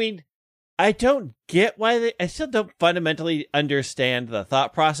 I mean, I don't get why I still don't fundamentally understand the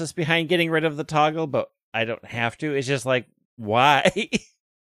thought process behind getting rid of the toggle, but I don't have to. It's just like, why?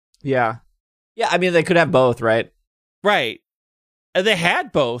 Yeah. I mean, they could have both, right? Right. And they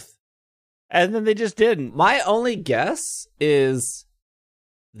had both. And then they just didn't. My only guess is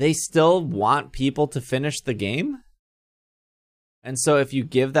they still want people to finish the game. And so if you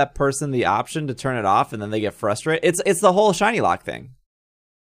give that person the option to turn it off and then they get frustrated, it's the whole Shiny Lock thing.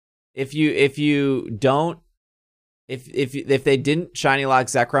 If they didn't Shiny Lock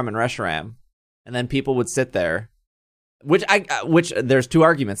Zekrom and Reshiram, and then people would sit there, which there's two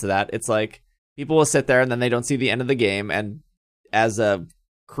arguments to that. It's like people will sit there and then they don't see the end of the game, and as a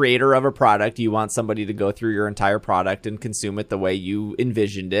creator of a product, you want somebody to go through your entire product and consume it the way you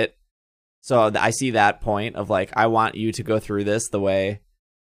envisioned it. So I see that point of like, I want you to go through this the way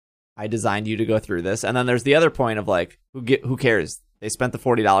I designed you to go through this. And then there's the other point of like, who cares? They spent the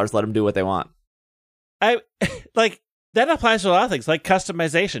 $40, let them do what they want. I like that applies to a lot of things, like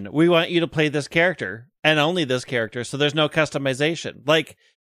customization. We want you to play this character and only this character, so there's no customization. Like,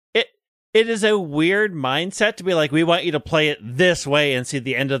 it is a weird mindset to be like, we want you to play it this way and see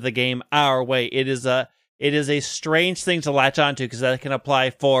the end of the game our way. It is a strange thing to latch onto because that can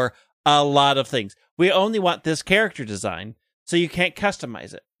apply for a lot of things. We only want this character design, so you can't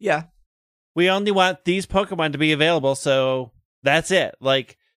customize it. Yeah. We only want these Pokemon to be available, so that's it.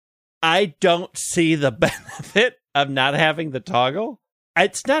 Like, I don't see the benefit of not having the toggle.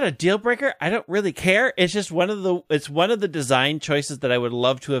 It's not a deal breaker. I don't really care. It's just one of the design choices that I would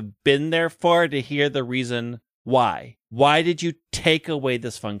love to have been there for, to hear the reason why. Why did you take away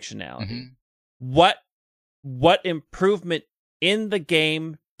this functionality? Mm-hmm. What improvement in the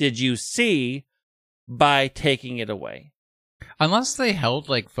game did you see by taking it away? Unless they held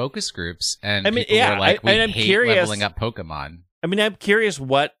like focus groups and I mean, people yeah, were like, we I'm hate curious, leveling up Pokemon. I mean, I'm curious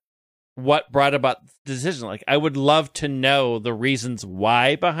what brought about the decision. Like, I would love to know the reasons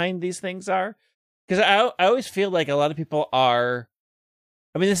why behind these things are. Because I always feel like a lot of people are...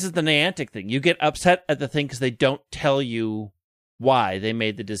 I mean, this is the Niantic thing. You get upset at the thing because they don't tell you why they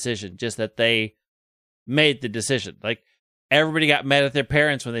made the decision. Just that they made the decision. Like, everybody got mad at their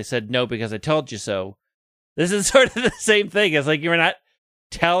parents when they said no because I told you so. This is sort of the same thing. It's like, you're not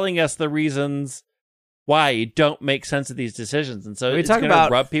telling us the reasons why you don't make sense of these decisions. And so we it's talk going to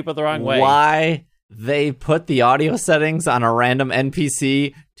about rub people the wrong way. Why they put the audio settings on a random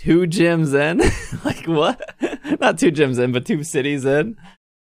NPC 2 gyms in? Like, what? Not 2 gyms in, but 2 cities in.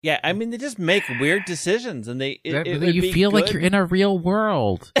 Yeah, I mean, they just make weird decisions, and you feel like you're in a real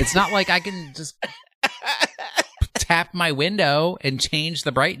world. It's not like I can just tap my window and change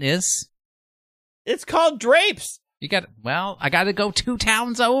the brightness. It's called drapes. I got to go 2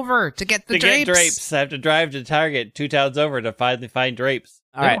 towns over to get the drapes. Get drapes, I have to drive to Target 2 towns over to finally find drapes.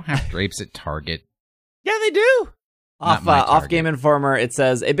 They don't have drapes at Target. Yeah, they do. Off Game Informer, it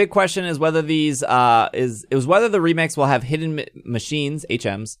says a big question is whether whether the remakes will have hidden machines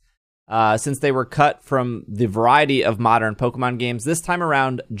 (HMs), since they were cut from the variety of modern Pokemon games. This time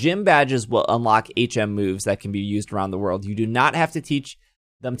around, gym badges will unlock HM moves that can be used around the world. You do not have to teach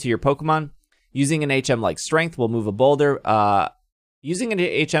them to your Pokemon. Using an HM like Strength will move a boulder. Using an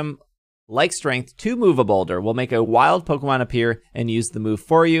HM like Strength to move a boulder will make a wild Pokemon appear and use the move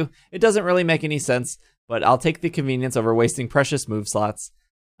for you. It doesn't really make any sense, but I'll take the convenience over wasting precious move slots.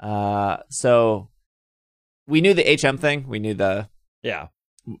 So we knew the HM thing. We knew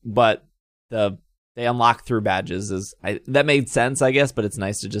but they unlock through badges that made sense, I guess, but it's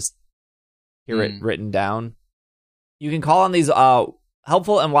nice to just hear it written down. You can call on these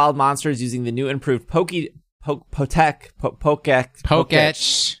helpful and wild monsters using the new improved Poketch.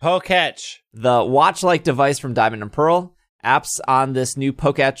 The watch-like device from Diamond and Pearl. Apps on this new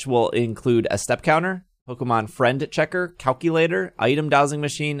Poketch will include a step counter, Pokemon friend checker, calculator, item dowsing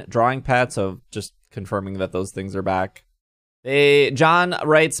machine, drawing pad, so just confirming that those things are back. John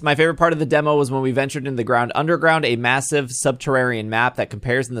writes, my favorite part of the demo was when we ventured into the ground underground, a massive subterranean map that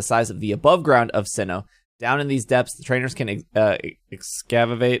compares in the size of the above ground of Sinnoh. Down in these depths, the trainers can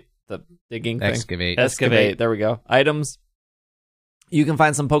excavate the digging thing. Excavate. There we go. Items. You can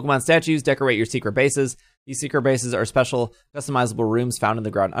find some Pokemon statues, decorate your secret bases. These secret bases are special, customizable rooms found in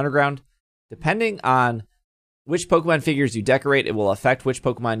the ground underground. Depending on which Pokemon figures you decorate, it will affect which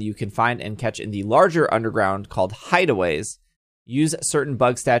Pokemon you can find and catch in the larger underground called hideaways. Use certain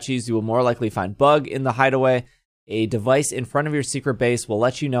bug statues. You will more likely find bug in the hideaway. A device in front of your secret base will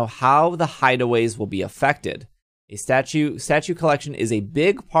let you know how the hideaways will be affected. A statue collection is a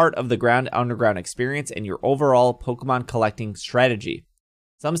big part of the ground underground experience and your overall Pokemon collecting strategy.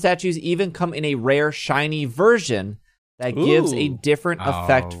 Some statues even come in a rare shiny version that gives a different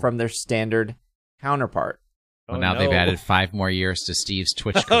effect from their standard counterpart. Well, now they've added 5 more years to Steve's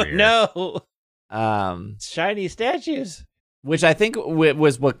Twitch career. Oh no! Shiny statues. Which I think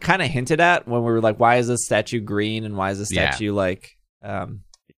was what kind of hinted at when we were like, why is this statue green and why is this statue like...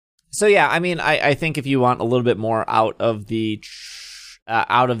 So yeah, I mean, I think if you want a little bit more out of this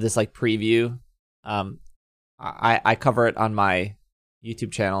like preview, I cover it on my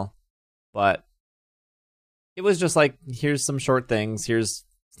YouTube channel, but it was just like, here's some short things, here's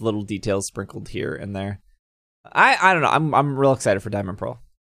little details sprinkled here and there. I don't know. I'm real excited for Diamond Pearl.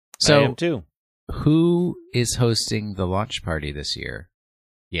 So I am too. Who is hosting the launch party this year?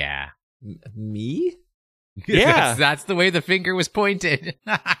 Yeah. Me? Yeah. That's the way the finger was pointed.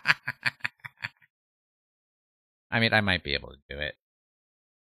 I mean, I might be able to do it.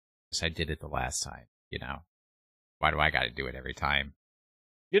 Because I did it the last time, you know. Why do I got to do it every time?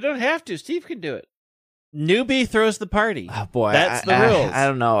 You don't have to. Steve can do it. Newbie throws the party. Oh boy, that's the rules. I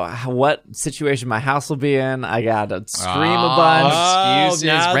don't know what situation my house will be in. I gotta scream a bunch.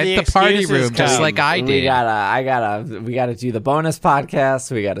 Excuses. Rent the party room, just like I did. We gotta do the bonus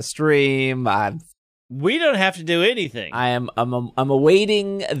podcast. We gotta stream. We don't have to do anything. I'm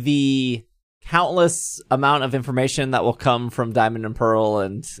awaiting the countless amount of information that will come from Diamond and Pearl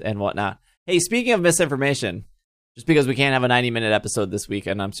and whatnot. Hey, speaking of misinformation, just because we can't have a 90-minute episode this week,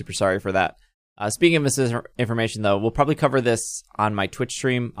 and I'm super sorry for that. Speaking of misinformation, though, we'll probably cover this on my Twitch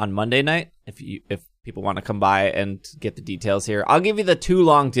stream on Monday night. If people want to come by and get the details here, I'll give you the too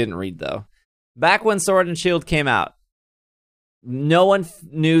long didn't read though. Back when Sword and Shield came out, no one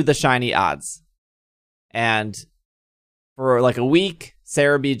knew the shiny odds, and for like a week,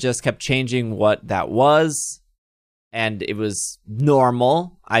 Cerebi just kept changing what that was, and it was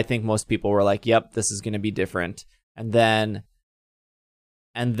normal. I think most people were like, "Yep, this is going to be different," and then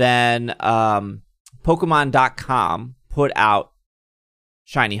Pokemon.com put out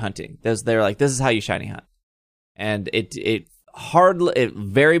shiny hunting. They're like, this is how you shiny hunt. And it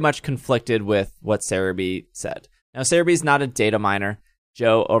very much conflicted with what Cerebi said. Now, Cerebi's not a data miner.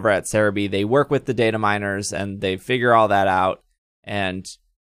 Joe over at Cerebi, they work with the data miners and they figure all that out. And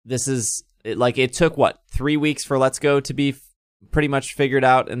this is it took 3 weeks for Let's Go to be pretty much figured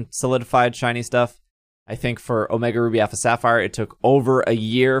out and solidified shiny stuff. I think for Omega Ruby Alpha Sapphire, it took over a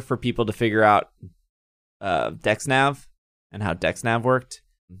year for people to figure out DexNav and how DexNav worked.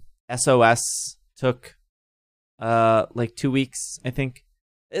 SOS took 2 weeks, I think.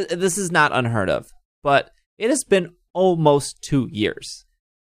 This is not unheard of, but it has been almost 2 years.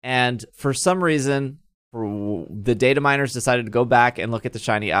 And for some reason, the data miners decided to go back and look at the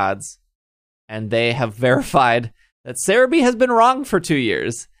shiny odds, and they have verified that Cerebi has been wrong for 2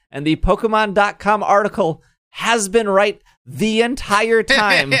 years. And the Pokemon.com article has been right the entire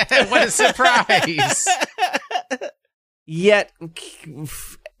time. What a surprise. Yet,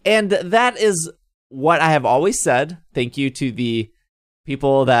 and that is what I have always said. Thank you to the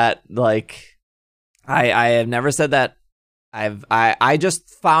people that, I have never said that. I just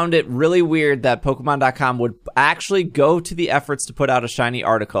found it really weird that Pokemon.com would actually go to the efforts to put out a shiny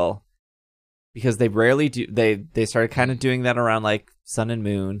article, because they rarely do. They started kind of doing that around Sun and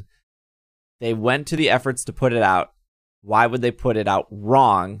Moon. They went to the efforts to put it out. Why would they put it out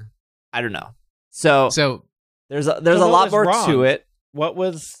wrong? I don't know. So there's a lot more to it. What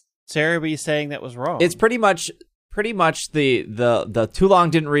was Cerebi saying that was wrong? It's pretty much the too long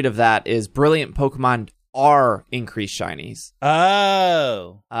didn't read of that is brilliant Pokemon are increased shinies.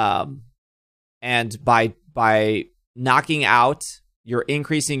 Oh. And by knocking out, you're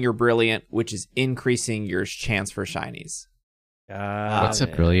increasing your brilliant, which is increasing your chance for shinies. What's a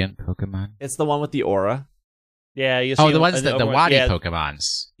brilliant Pokemon? It's the one with the aura. Yeah, you see the ones that the Watty yeah.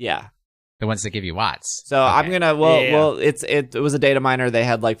 Pokemons. Yeah. The ones that give you Watts. So okay. I'm gonna it was a data miner. They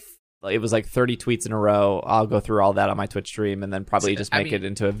had it was 30 tweets in a row. I'll go through all that on my Twitch stream and then probably just make it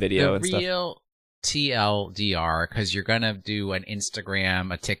into a video and stuff. The real TLDR, because you're gonna do an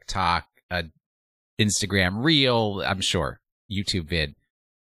Instagram, a TikTok, a Instagram reel, I'm sure, YouTube vid.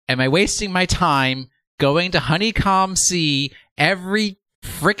 Am I wasting my time going to Honeycomb Sea every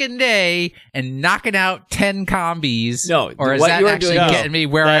freaking day and knocking out 10 combis? No, or is that actually getting me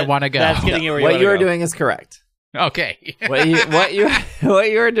where I want to go? That's getting you where what you are doing is correct. Okay. what you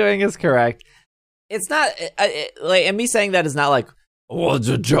are doing is correct. It's not and me saying that is not well,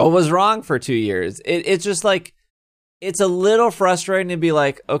 Joe was wrong for 2 years. It's just it's a little frustrating to be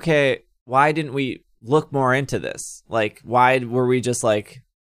okay, why didn't we look more into this? Why were we just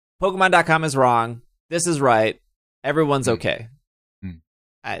Pokemon.com is wrong, this is right, everyone's okay?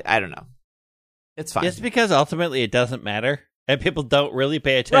 I don't know. It's fine. It's because ultimately it doesn't matter, and people don't really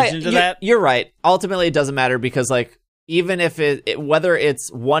pay attention to that. You're right. Ultimately, it doesn't matter because, even if whether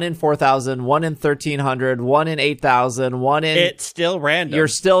it's 1 in 4,000, 1 in 1,300, 1 in 8,000, 1 in... It's still random. You're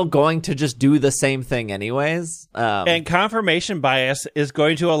still going to just do the same thing anyways. And confirmation bias is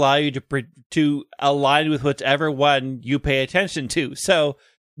going to allow you to align with whichever one you pay attention to. So,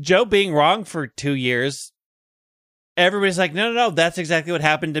 Joe being wrong for 2 years... Everybody's no, that's exactly what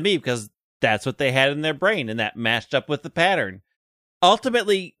happened to me because that's what they had in their brain and that matched up with the pattern.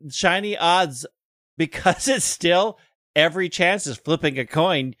 Ultimately, shiny odds, because it's still every chance is flipping a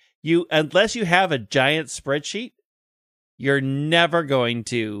coin, unless you have a giant spreadsheet, you're never going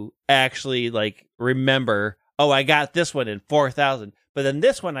to actually remember, oh, I got this one in 4,000, but then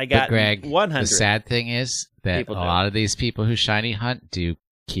this one I got Greg, in 100. The sad thing is that a lot of these people who shiny hunt do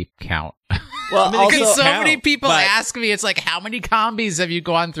keep count. Well, because so many people ask me, it's how many combis have you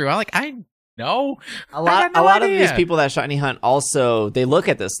gone through? I'm I know. A lot of these people that shiny hunt also, they look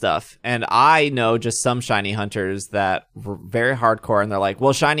at this stuff, and I know just some shiny hunters that were very hardcore, and they're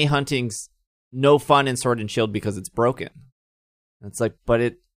well, shiny hunting's no fun in Sword and Shield because it's broken. And it's but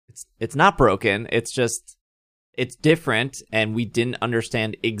it's not broken. It's just it's different, and we didn't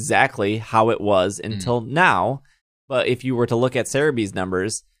understand exactly how it was until now. But if you were to look at Cerebi's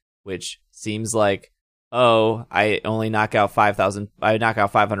numbers, which seems I only knock out 5,000, I knock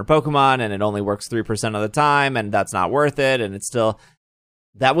out 500 Pokemon, and it only works 3% of the time, and that's not worth it, and it's still,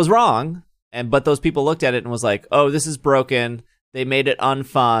 that was wrong. But those people looked at it and was like, oh, this is broken. They made it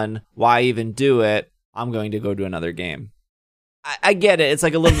unfun. Why even do it? I'm going to go to another game. I get it. It's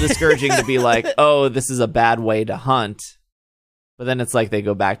like a little discouraging to be like, oh, this is a bad way to hunt. But then it's like they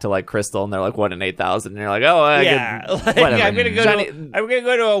go back to like Crystal and they're like 1 in 8,000. And you're like, oh, whatever. I'm gonna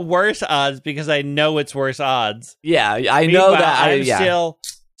go to a worse odds because I know it's worse odds. Yeah, I know that. I'm still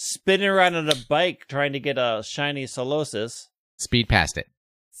spinning around on a bike trying to get a shiny Solosis. Speed past it.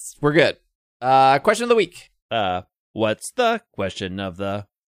 We're good. Question of the week. What's the question of the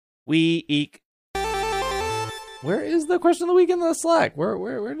week? Where is the question of the week in the Slack?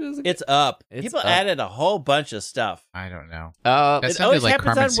 Where does it? It's up. It's People up. added a whole bunch of stuff. I don't know. That It It always sounded like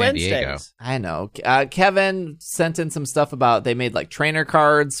happens Carmen on San Diego. Wednesdays. I know. Kevin sent in some stuff about they made like trainer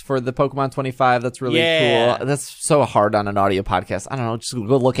cards for the Pokemon 25. That's really cool. That's so hard on an audio podcast. I don't know. Just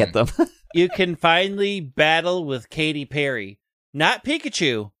go look at them. You can finally battle with Katy Perry, not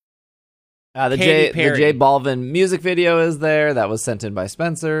Pikachu. The Katy Perry. J Balvin music video is there. That was sent in by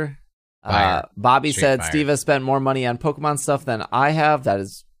Spencer. Fire. Bobby Straight said fire. Steve has spent more money on Pokemon stuff than I have. That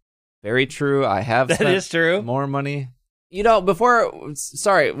is very true. I have That spent is true. more money. You know,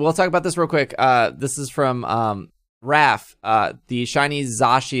 sorry, we'll talk about this real quick. This is from Raph. The shiny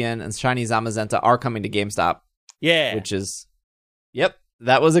Zacian and shiny Zamazenta are coming to GameStop, Yeah. which is, yep,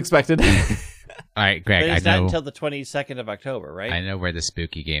 that was expected. All right, Greg, But I it's not know. until the 22nd of October, right? I know where the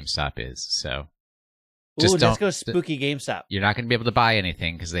spooky GameStop is, so Ooh, just let's don't. go spooky GameStop. You're not going to be able to buy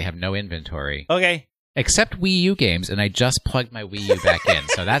anything because they have no inventory Okay, except Wii U games, and I just plugged my Wii U back in,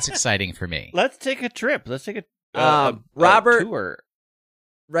 so that's exciting for me. let's take a trip. Let's take a Robert tour.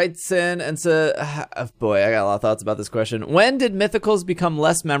 writes in and says, boy, I got a lot of thoughts about this question. When did mythicals become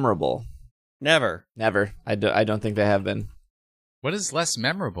less memorable? Never. Never. I don't think they have been. What does less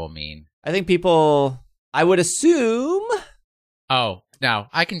memorable mean? I think people, I would assume. Oh, no,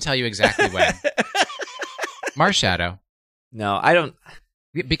 I can tell you exactly when. Marshadow. No, I don't.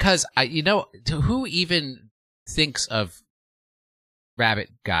 Because, who even thinks of Rabbit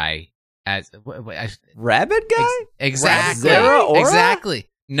Guy as... Rabbit guy? Exactly. Zera Aura? Exactly.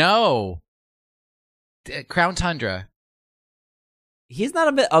 No. Crown Tundra. He's not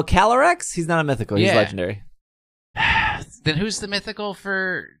a myth. Oh, Calyrex? He's not a mythical. He's Yeah. legendary. Then who's the mythical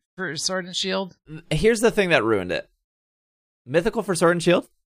for Sword and Shield? Here's the thing that ruined it. Mythical for Sword and Shield?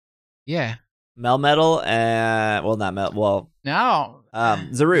 Yeah. Melmetal and... Well, not Mel... Well, No.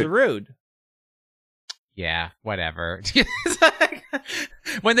 Zarude. Zarude. Yeah, whatever.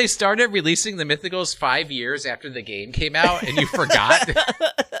 When they started releasing the mythicals 5 years after the game came out and you forgot.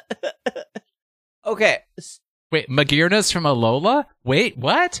 Okay. Wait, Magirna's from Alola? Wait,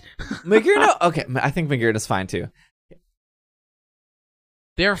 what? Magirna... Okay, I think Magirna's fine, too.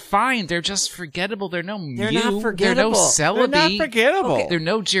 They're fine. They're just forgettable. They're no Mew. They're not They're no forgettable. Celebi. They're not forgettable. Okay. They're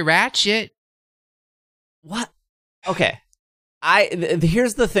no Girachi. What? Okay.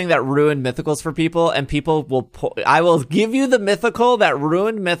 Here's the thing that ruined mythicals for people, and people will. I will give you the mythical that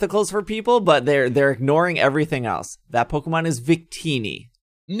ruined mythicals for people, but they're ignoring everything else. That Pokemon is Victini.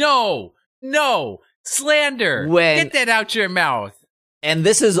 No, slander. When- Get that out your mouth. And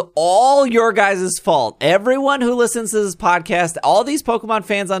this is all your guys' fault. Everyone who listens to this podcast, all these Pokemon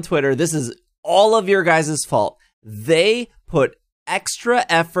fans on Twitter, this is all of your guys' fault. They put extra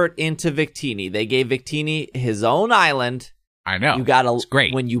effort into Victini. They gave Victini his own island. I know. You got It's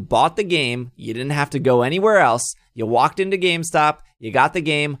great. When you bought the game, you didn't have to go anywhere else. You walked into GameStop, you got the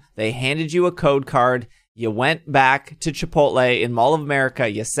game, they handed you a code card. You went back to Chipotle in Mall of America,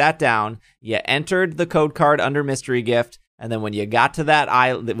 you sat down, you entered the code card under mystery gift. And then when you got to that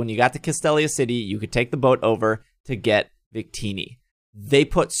island, when you got to Castelia City, you could take the boat over to get Victini. They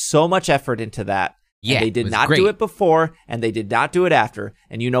put so much effort into that. Yeah, And they it did was not great. do it before, and they did not do it after.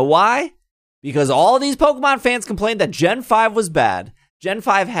 And you know why? Because all these Pokemon fans complained that Gen 5 was bad. Gen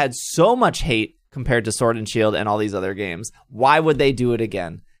 5 had so much hate compared to Sword and Shield and all these other games. Why would they do it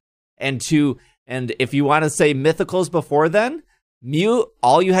again? And if you want to say mythicals before then, Mew,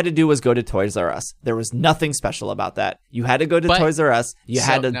 all you had to do was go to Toys R Us. There was nothing special about that. You had to go to But- Toys R Us. You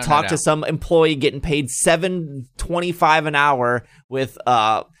had to talk to some employee getting paid $7.25 an hour with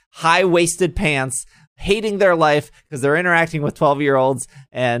high-waisted pants, hating their life because they're interacting with 12-year-olds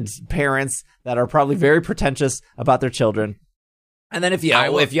and parents that are probably very pretentious about their children. And then if you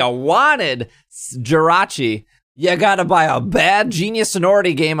wanted Jirachi, you gotta buy a bad Genius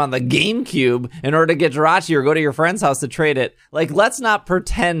Sonority game on the GameCube in order to get Jirachi or go to your friend's house to trade it. Like, let's not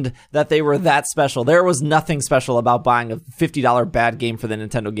pretend that they were that special. There was nothing special about buying a $50 bad game for the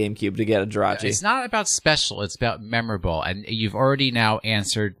Nintendo GameCube to get a Jirachi. It's not about special, it's about memorable. And you've already now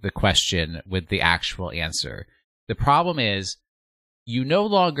answered the question with the actual answer. The problem is, you no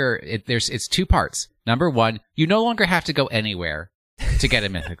longer it's two parts. Number one, you no longer have to go anywhere to get a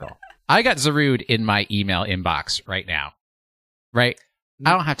mythical. I got Zarude in my email inbox right now. Right?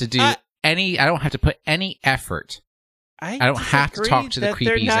 I don't have to do I don't have to put any effort. I don't have to talk to the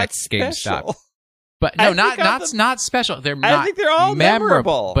creepies at GameStop. But no, not special. They're not. I think they're all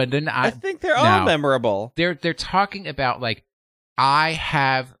memorable. But then I think they're all memorable. They're talking about like, I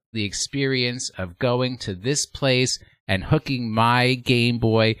have the experience of going to this place and hooking my Game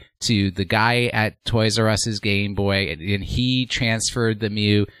Boy to the guy at Toys R Us's Game Boy, and he transferred the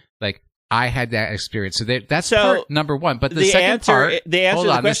Mew. Like, I had that experience. So that's part number one. But the second part,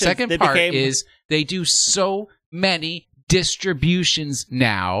 the second part is they do so many distributions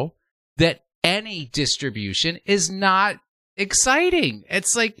now that any distribution is not exciting.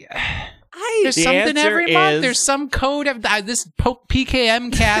 It's like there's something every month. There's some code of this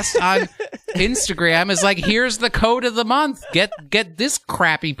PKM cast on Instagram is like, here's the code of the month. Get this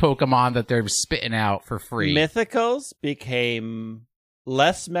crappy Pokemon that they're spitting out for free. Mythicals became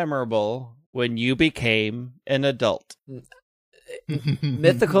less memorable when you became an adult.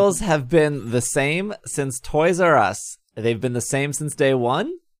 Mythicals have been the same since Toys R Us. They've been the same since day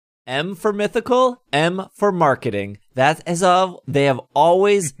one. M for mythical, M for marketing. They have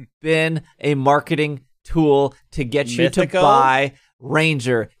always been a marketing tool to get you to buy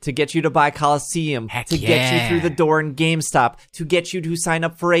Ranger, to get you to buy Coliseum, get you through the door in GameStop, to get you to sign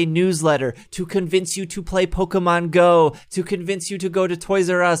up for a newsletter, to convince you to play Pokemon Go, to convince you to go to Toys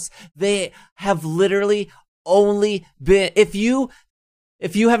R Us. They have literally only been, if you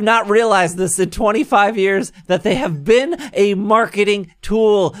have not realized this in 25 years, that they have been a marketing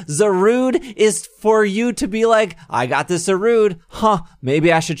tool. Zarude is for you to be like, I got this Zarude.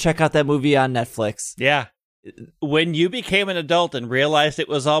 Maybe I should check out that movie on Netflix. Yeah. When you became an adult and realized it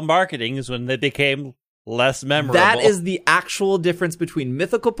was all marketing is when they became less memorable. That is the actual difference between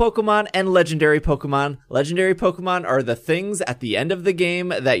mythical Pokemon and legendary Pokemon. Legendary Pokemon are the things at the end of the game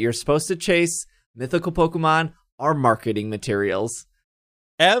that you're supposed to chase. Mythical Pokemon are marketing materials.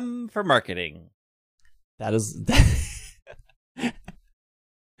 M for marketing. That is...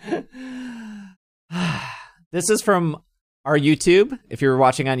 This is from our YouTube. If you're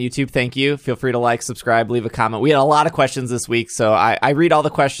watching on YouTube, thank you. Feel free to like, subscribe, leave a comment. We had a lot of questions this week, so I read all the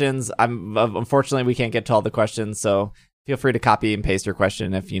questions. Unfortunately, we can't get to all the questions, so feel free to copy and paste your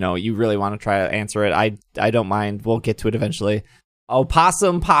question if you really want to try to answer it. I don't mind. We'll get to it eventually.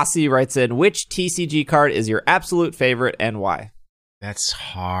 Opossum Posse writes in, which TCG card is your absolute favorite and why? That's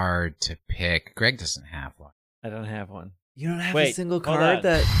hard to pick. Greg doesn't have one. I don't have one. You don't have a single card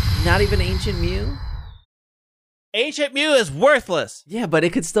that... Not even Ancient Mew? Ancient Mew is worthless. Yeah, but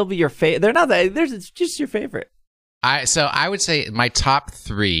it could still be your favorite. They're not that... It's just your favorite. So I would say my top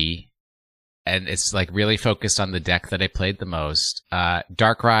three, and it's like really focused on the deck that I played the most.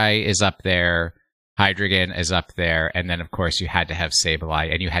 Darkrai is up there. Hydreigon is up there. And then, of course, you had to have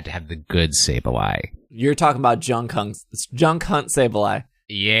Sableye, and you had to have the good Sableye. You're talking about Junk Hunt Sableye.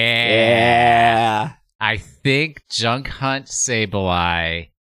 Yeah. I think Junk Hunt Sableye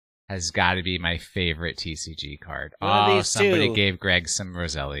has got to be my favorite TCG card. Somebody gave Greg some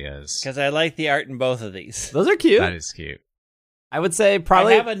Roselias. Because I like the art in both of these. Those are cute. That is cute. I would say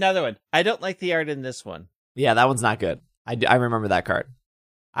probably... I have another one. I don't like the art in this one. Yeah, that one's not good. I remember that card.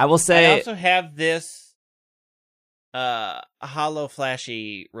 I will say... I also have this hollow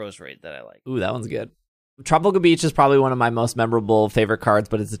flashy Roserade that I like. Ooh, that one's good. Tropical Beach is probably one of my most memorable favorite cards,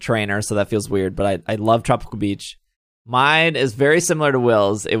 but it's a trainer, so that feels weird. But I love Tropical Beach. Mine is very similar to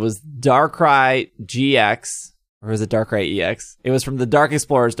Will's. It was Darkrai GX, or was it Darkrai EX? It was from the Dark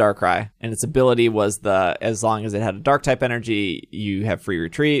Explorer's Darkrai, and its ability was as long as it had a Dark type energy, you have free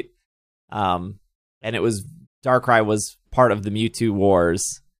retreat. And it was Darkrai was part of the Mewtwo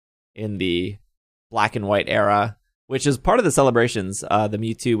Wars in the Black and White era, which is part of the celebrations. The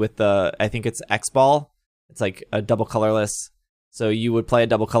Mewtwo with I think it's X-Ball. It's like a double colorless. So you would play a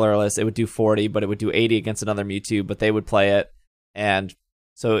double colorless. It would do 40, but it would do 80 against another Mewtwo, but they would play it. And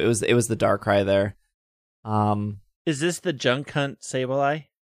so it was the Darkrai there. Is this the Junk Hunt Sableye?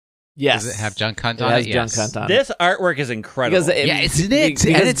 Yes. Does it have Junk Hunt on it? Yes. Junk Hunt on this artwork is incredible.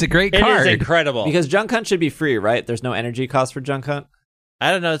 It's a great card. It is incredible. Because Junk Hunt should be free, right? There's no energy cost for Junk Hunt?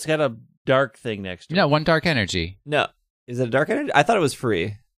 I don't know. It's got a dark thing next to it. No, one dark energy. No. Is it a dark energy? I thought it was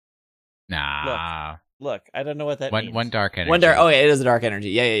free. Nah. Look, I don't know what that means. One dark energy. Oh, yeah, it is a dark energy.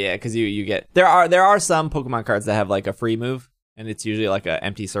 Yeah. Because you get there are some Pokemon cards that have like a free move, and it's usually like an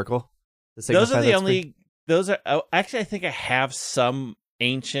empty circle. Those are the only. Free. Those are actually. I think I have some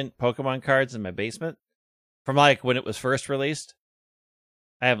ancient Pokemon cards in my basement from like when it was first released.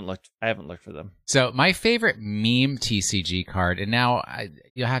 I haven't looked for them. So my favorite meme TCG card, and now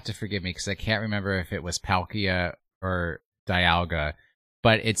you'll have to forgive me because I can't remember if it was Palkia or Dialga,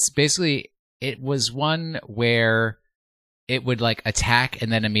 but it's basically, it was one where it would like attack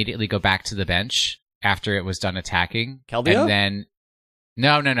and then immediately go back to the bench after it was done attacking. Keldeo? And then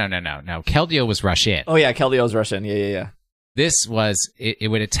no. Keldeo was Rush In. Oh yeah, Keldio's Russian. Yeah. This was, it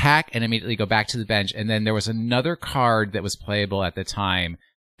would attack and immediately go back to the bench. And then there was another card that was playable at the time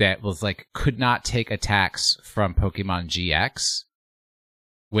that was like, could not take attacks from Pokemon GX,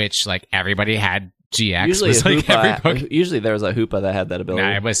 which like everybody had GX. Usually, was like usually there was a Hoopa that had that ability.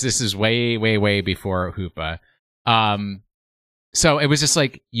 Nah, this is way before Hoopa. So it was just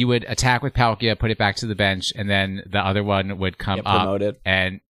like you would attack with Palkia, put it back to the bench, and then the other one would come Get up promoted.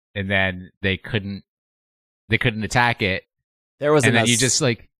 and then they couldn't attack it. There was and then you just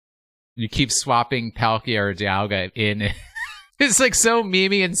like, you keep swapping Palkia or Dialga in. It's like so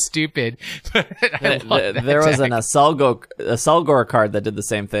memey and stupid. But there was an Asulgor card that did the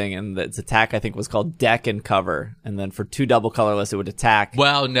same thing, and its attack I think was called Deck and Cover, and then for 2 double colorless it would attack.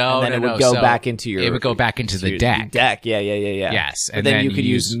 Well, no, and then it would go back into It would go back into the deck. Yeah. Yes, and then you could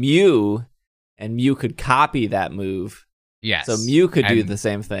use Mew, and Mew could copy that move. Yes. So Mew could do the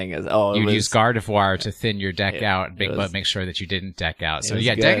same thing as you'd use Gardevoir to thin your deck out, but make sure that you didn't deck out. So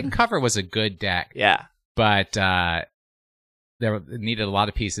yeah, good. Deck and Cover was a good deck. Yeah, but there needed a lot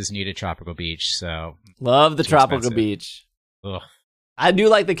of pieces. Needed Tropical Beach. So love the Tropical expensive. Beach. Ugh. I do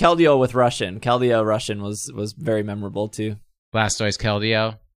like the Keldeo with Russian. Keldeo Russian was very memorable too. Blastoise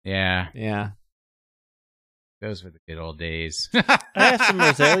Keldeo. Yeah. Those were the good old days. I have some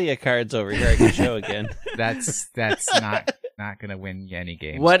Roselia cards over here I can show again. That's not gonna win you any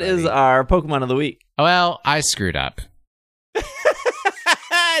games. What buddy. is our Pokemon of the week? Well, I screwed up.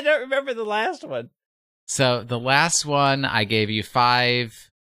 I don't remember the last one. So the last one I gave you 5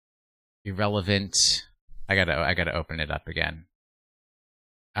 irrelevant. I gotta open it up again.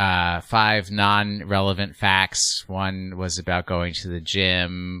 5 non-relevant facts. One was about going to the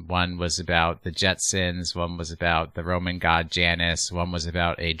gym. One was about the Jetsons. One was about the Roman god Janus. One was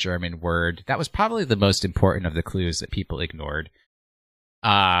about a German word. That was probably the most important of the clues that people ignored.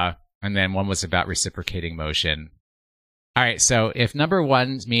 And then one was about reciprocating motion. All right, so if number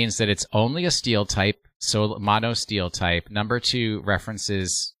 1 means that it's only a steel type, so mono steel type. Number 2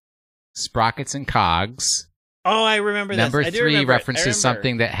 references sprockets and cogs. Oh, I remember this. Number I do 3 remember references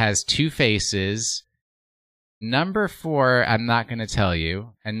something that has 2 faces. Number 4, I'm not going to tell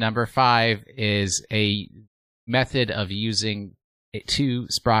you. And number 5 is a method of using 2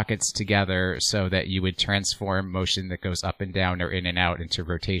 sprockets together so that you would transform motion that goes up and down or in and out into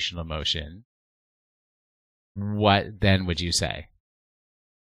rotational motion. What then would you say?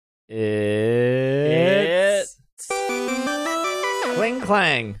 It's Kling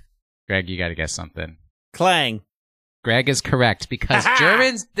Clang. Greg, you got to guess something. Clang. Greg is correct because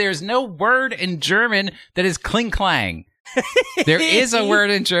Germans, there's no word in German that is kling clang. There is a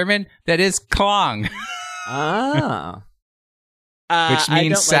word in German that is klong, Ah. which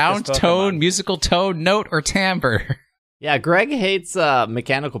means sound, tone, musical tone, note, or timbre. Yeah, Greg hates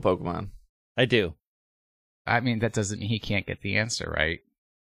mechanical Pokemon. I do. I mean, that doesn't mean he can't get the answer right.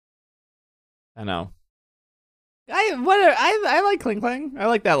 I know. I like Kling Clang. I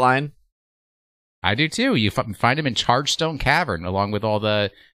like that line. I do too. You find him in Chargestone Cavern along with all the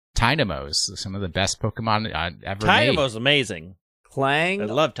Tynamos, some of the best Pokemon ever made. Tynamo's amazing. Clang I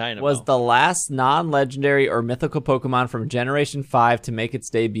love Tynamo. was the last non-legendary or mythical Pokemon from Generation 5 to make its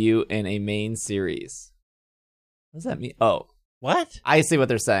debut in a main series. What does that mean? Oh. What? I see what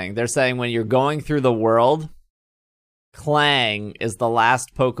they're saying. They're saying when you're going through the world, Clang is the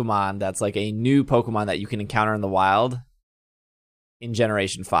last Pokemon that's like a new Pokemon that you can encounter in the wild in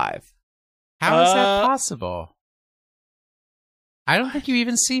Generation 5. How is that possible? I don't think you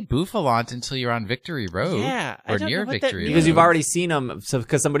even see Bouffalant until you're on Victory Road. Yeah, or near Victory Road. Because you've already seen them,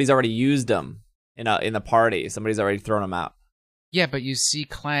 because somebody's already used them in the party. Somebody's already thrown them out. Yeah, but you see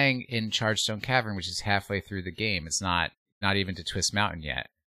Clang in Chargestone Cavern, which is halfway through the game. It's not even to Twist Mountain yet.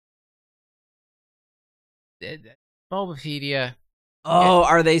 Bulbapedia. Oh,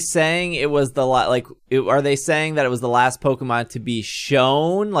 are they saying it was are they saying that it was the last Pokemon to be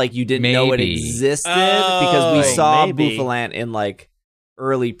shown? Like you didn't know it existed? Because we saw Bouffalant in like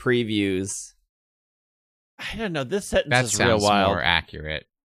early previews. I don't know. This sentence That is real sounds wild. more accurate.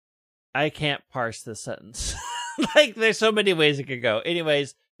 I can't parse this sentence. Like there's so many ways it could go.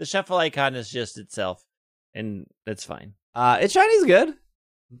 Anyways, the shuffle icon is just itself, and that's fine. Its shiny's good.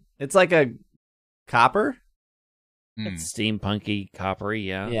 It's like a copper. It's steampunky, coppery,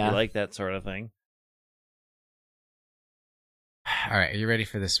 yeah. Yeah. You like that sort of thing. All right, are you ready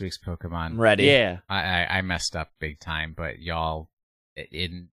for this week's Pokemon? I'm ready. Yeah. I messed up big time, but y'all,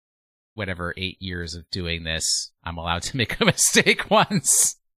 in whatever 8 years of doing this, I'm allowed to make a mistake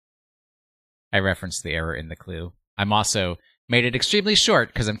once. I referenced the error in the clue. I'm also made it extremely short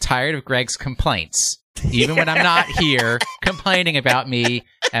because I'm tired of Greg's complaints, even when I'm not here, complaining about me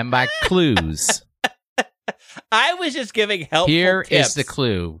and my clues. I was just giving helpful Here tips. is the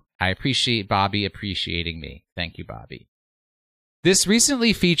clue. I appreciate Bobby appreciating me. Thank you, Bobby. This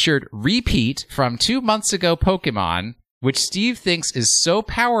recently featured repeat from 2 months ago Pokemon, which Steve thinks is so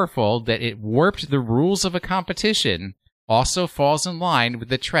powerful that it warped the rules of a competition, also falls in line with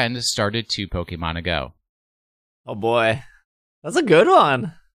the trend started 2 Pokemon ago. Oh boy. That's a good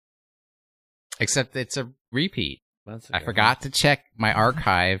one. Except it's a repeat. Months ago. I forgot to check my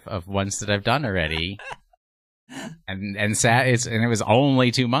archive of ones that I've done already. And it was only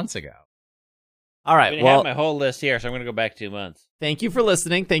 2 months ago. All I right. mean, I Well, have my whole list here, so I'm going to go back 2 months. thank you for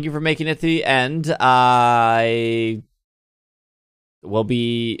listening. Thank you for making it to the end. I will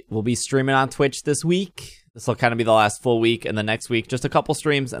be streaming on Twitch this week. This will kind of be the last full week, and the next week just a couple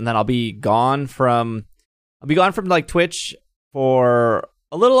streams, and then I'll be gone from like Twitch for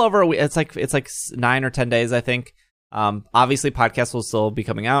a little over a week. It's like 9 or 10 days, I think. Obviously, podcasts will still be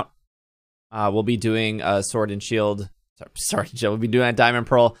coming out. We'll be doing a Sword and Shield. We'll be doing a Diamond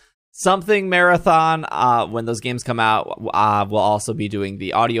Pearl something marathon when those games come out. We'll also be doing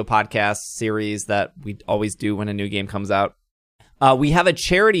the audio podcast series that we always do when a new game comes out. We have a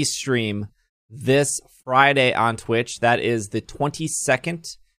charity stream this Friday on Twitch. That is the 22nd.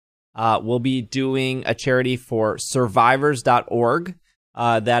 We'll be doing a charity for survivors.org.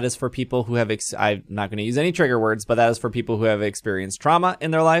 That is for people who have, I'm not going to use any trigger words, but that is for people who have experienced trauma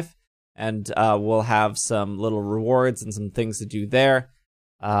in their life. And we'll have some little rewards and some things to do there.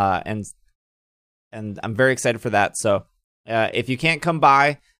 And I'm very excited for that. So if you can't come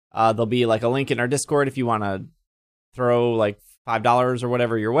by, there'll be like a link in our Discord if you want to throw like $5 or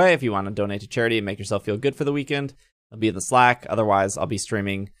whatever your way. If you want to donate to charity and make yourself feel good for the weekend, it'll be in the Slack. Otherwise, I'll be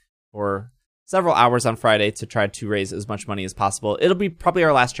streaming for several hours on Friday to try to raise as much money as possible. It'll be probably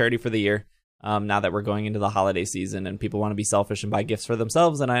our last charity for the year. Now that we're going into the holiday season and people want to be selfish and buy gifts for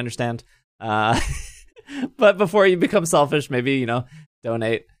themselves, and I understand. But before you become selfish, maybe,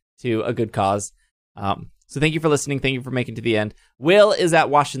 donate to a good cause. So thank you for listening. Thank you for making it to the end. Will is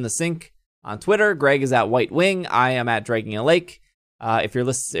at Washing the Sink on Twitter. Greg is at White Wing. I am at Dragging a Lake. If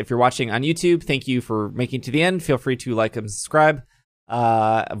you're watching on YouTube, thank you for making it to the end. Feel free to like and subscribe.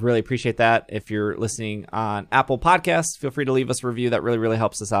 I really appreciate that. If you're listening on Apple Podcasts, feel free to leave us a review. That really, really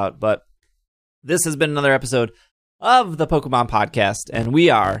helps us out. But this has been another episode of the Pokemon Podcast, and we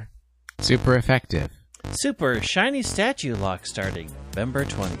are Super effective. Super Shiny Statue Lock starting November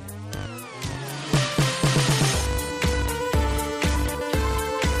 20th.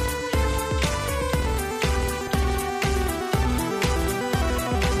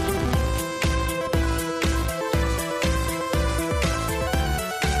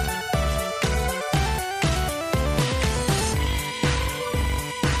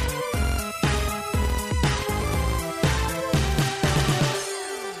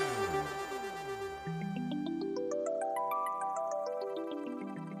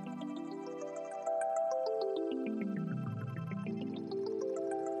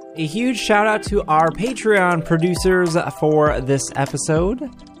 a huge shout out to our Patreon producers for this episode.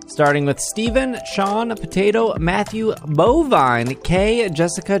 Starting with Steven, Sean, Potato, Matthew, Bovine, Kay,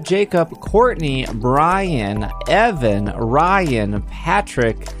 Jessica, Jacob, Courtney, Brian, Evan, Ryan,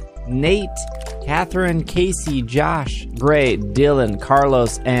 Patrick, Nate, Catherine, Casey, Josh, Gray, Dylan,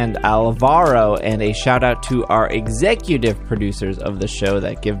 Carlos, and Alvaro. And a shout out to our executive producers of the show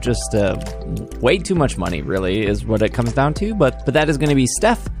that give just way too much money, really, is what it comes down to. But that is going to be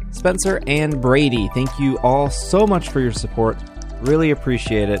Steph, Spencer, and Brady. Thank you all so much for your support. Really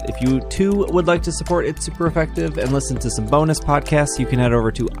appreciate it. If you too would like to support It's Super Effective and listen to some bonus podcasts, you can head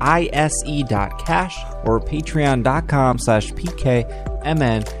over to ise.cash or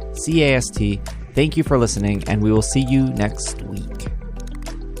patreon.com/PKMNCAST. Thank you for listening, and we will see you next week.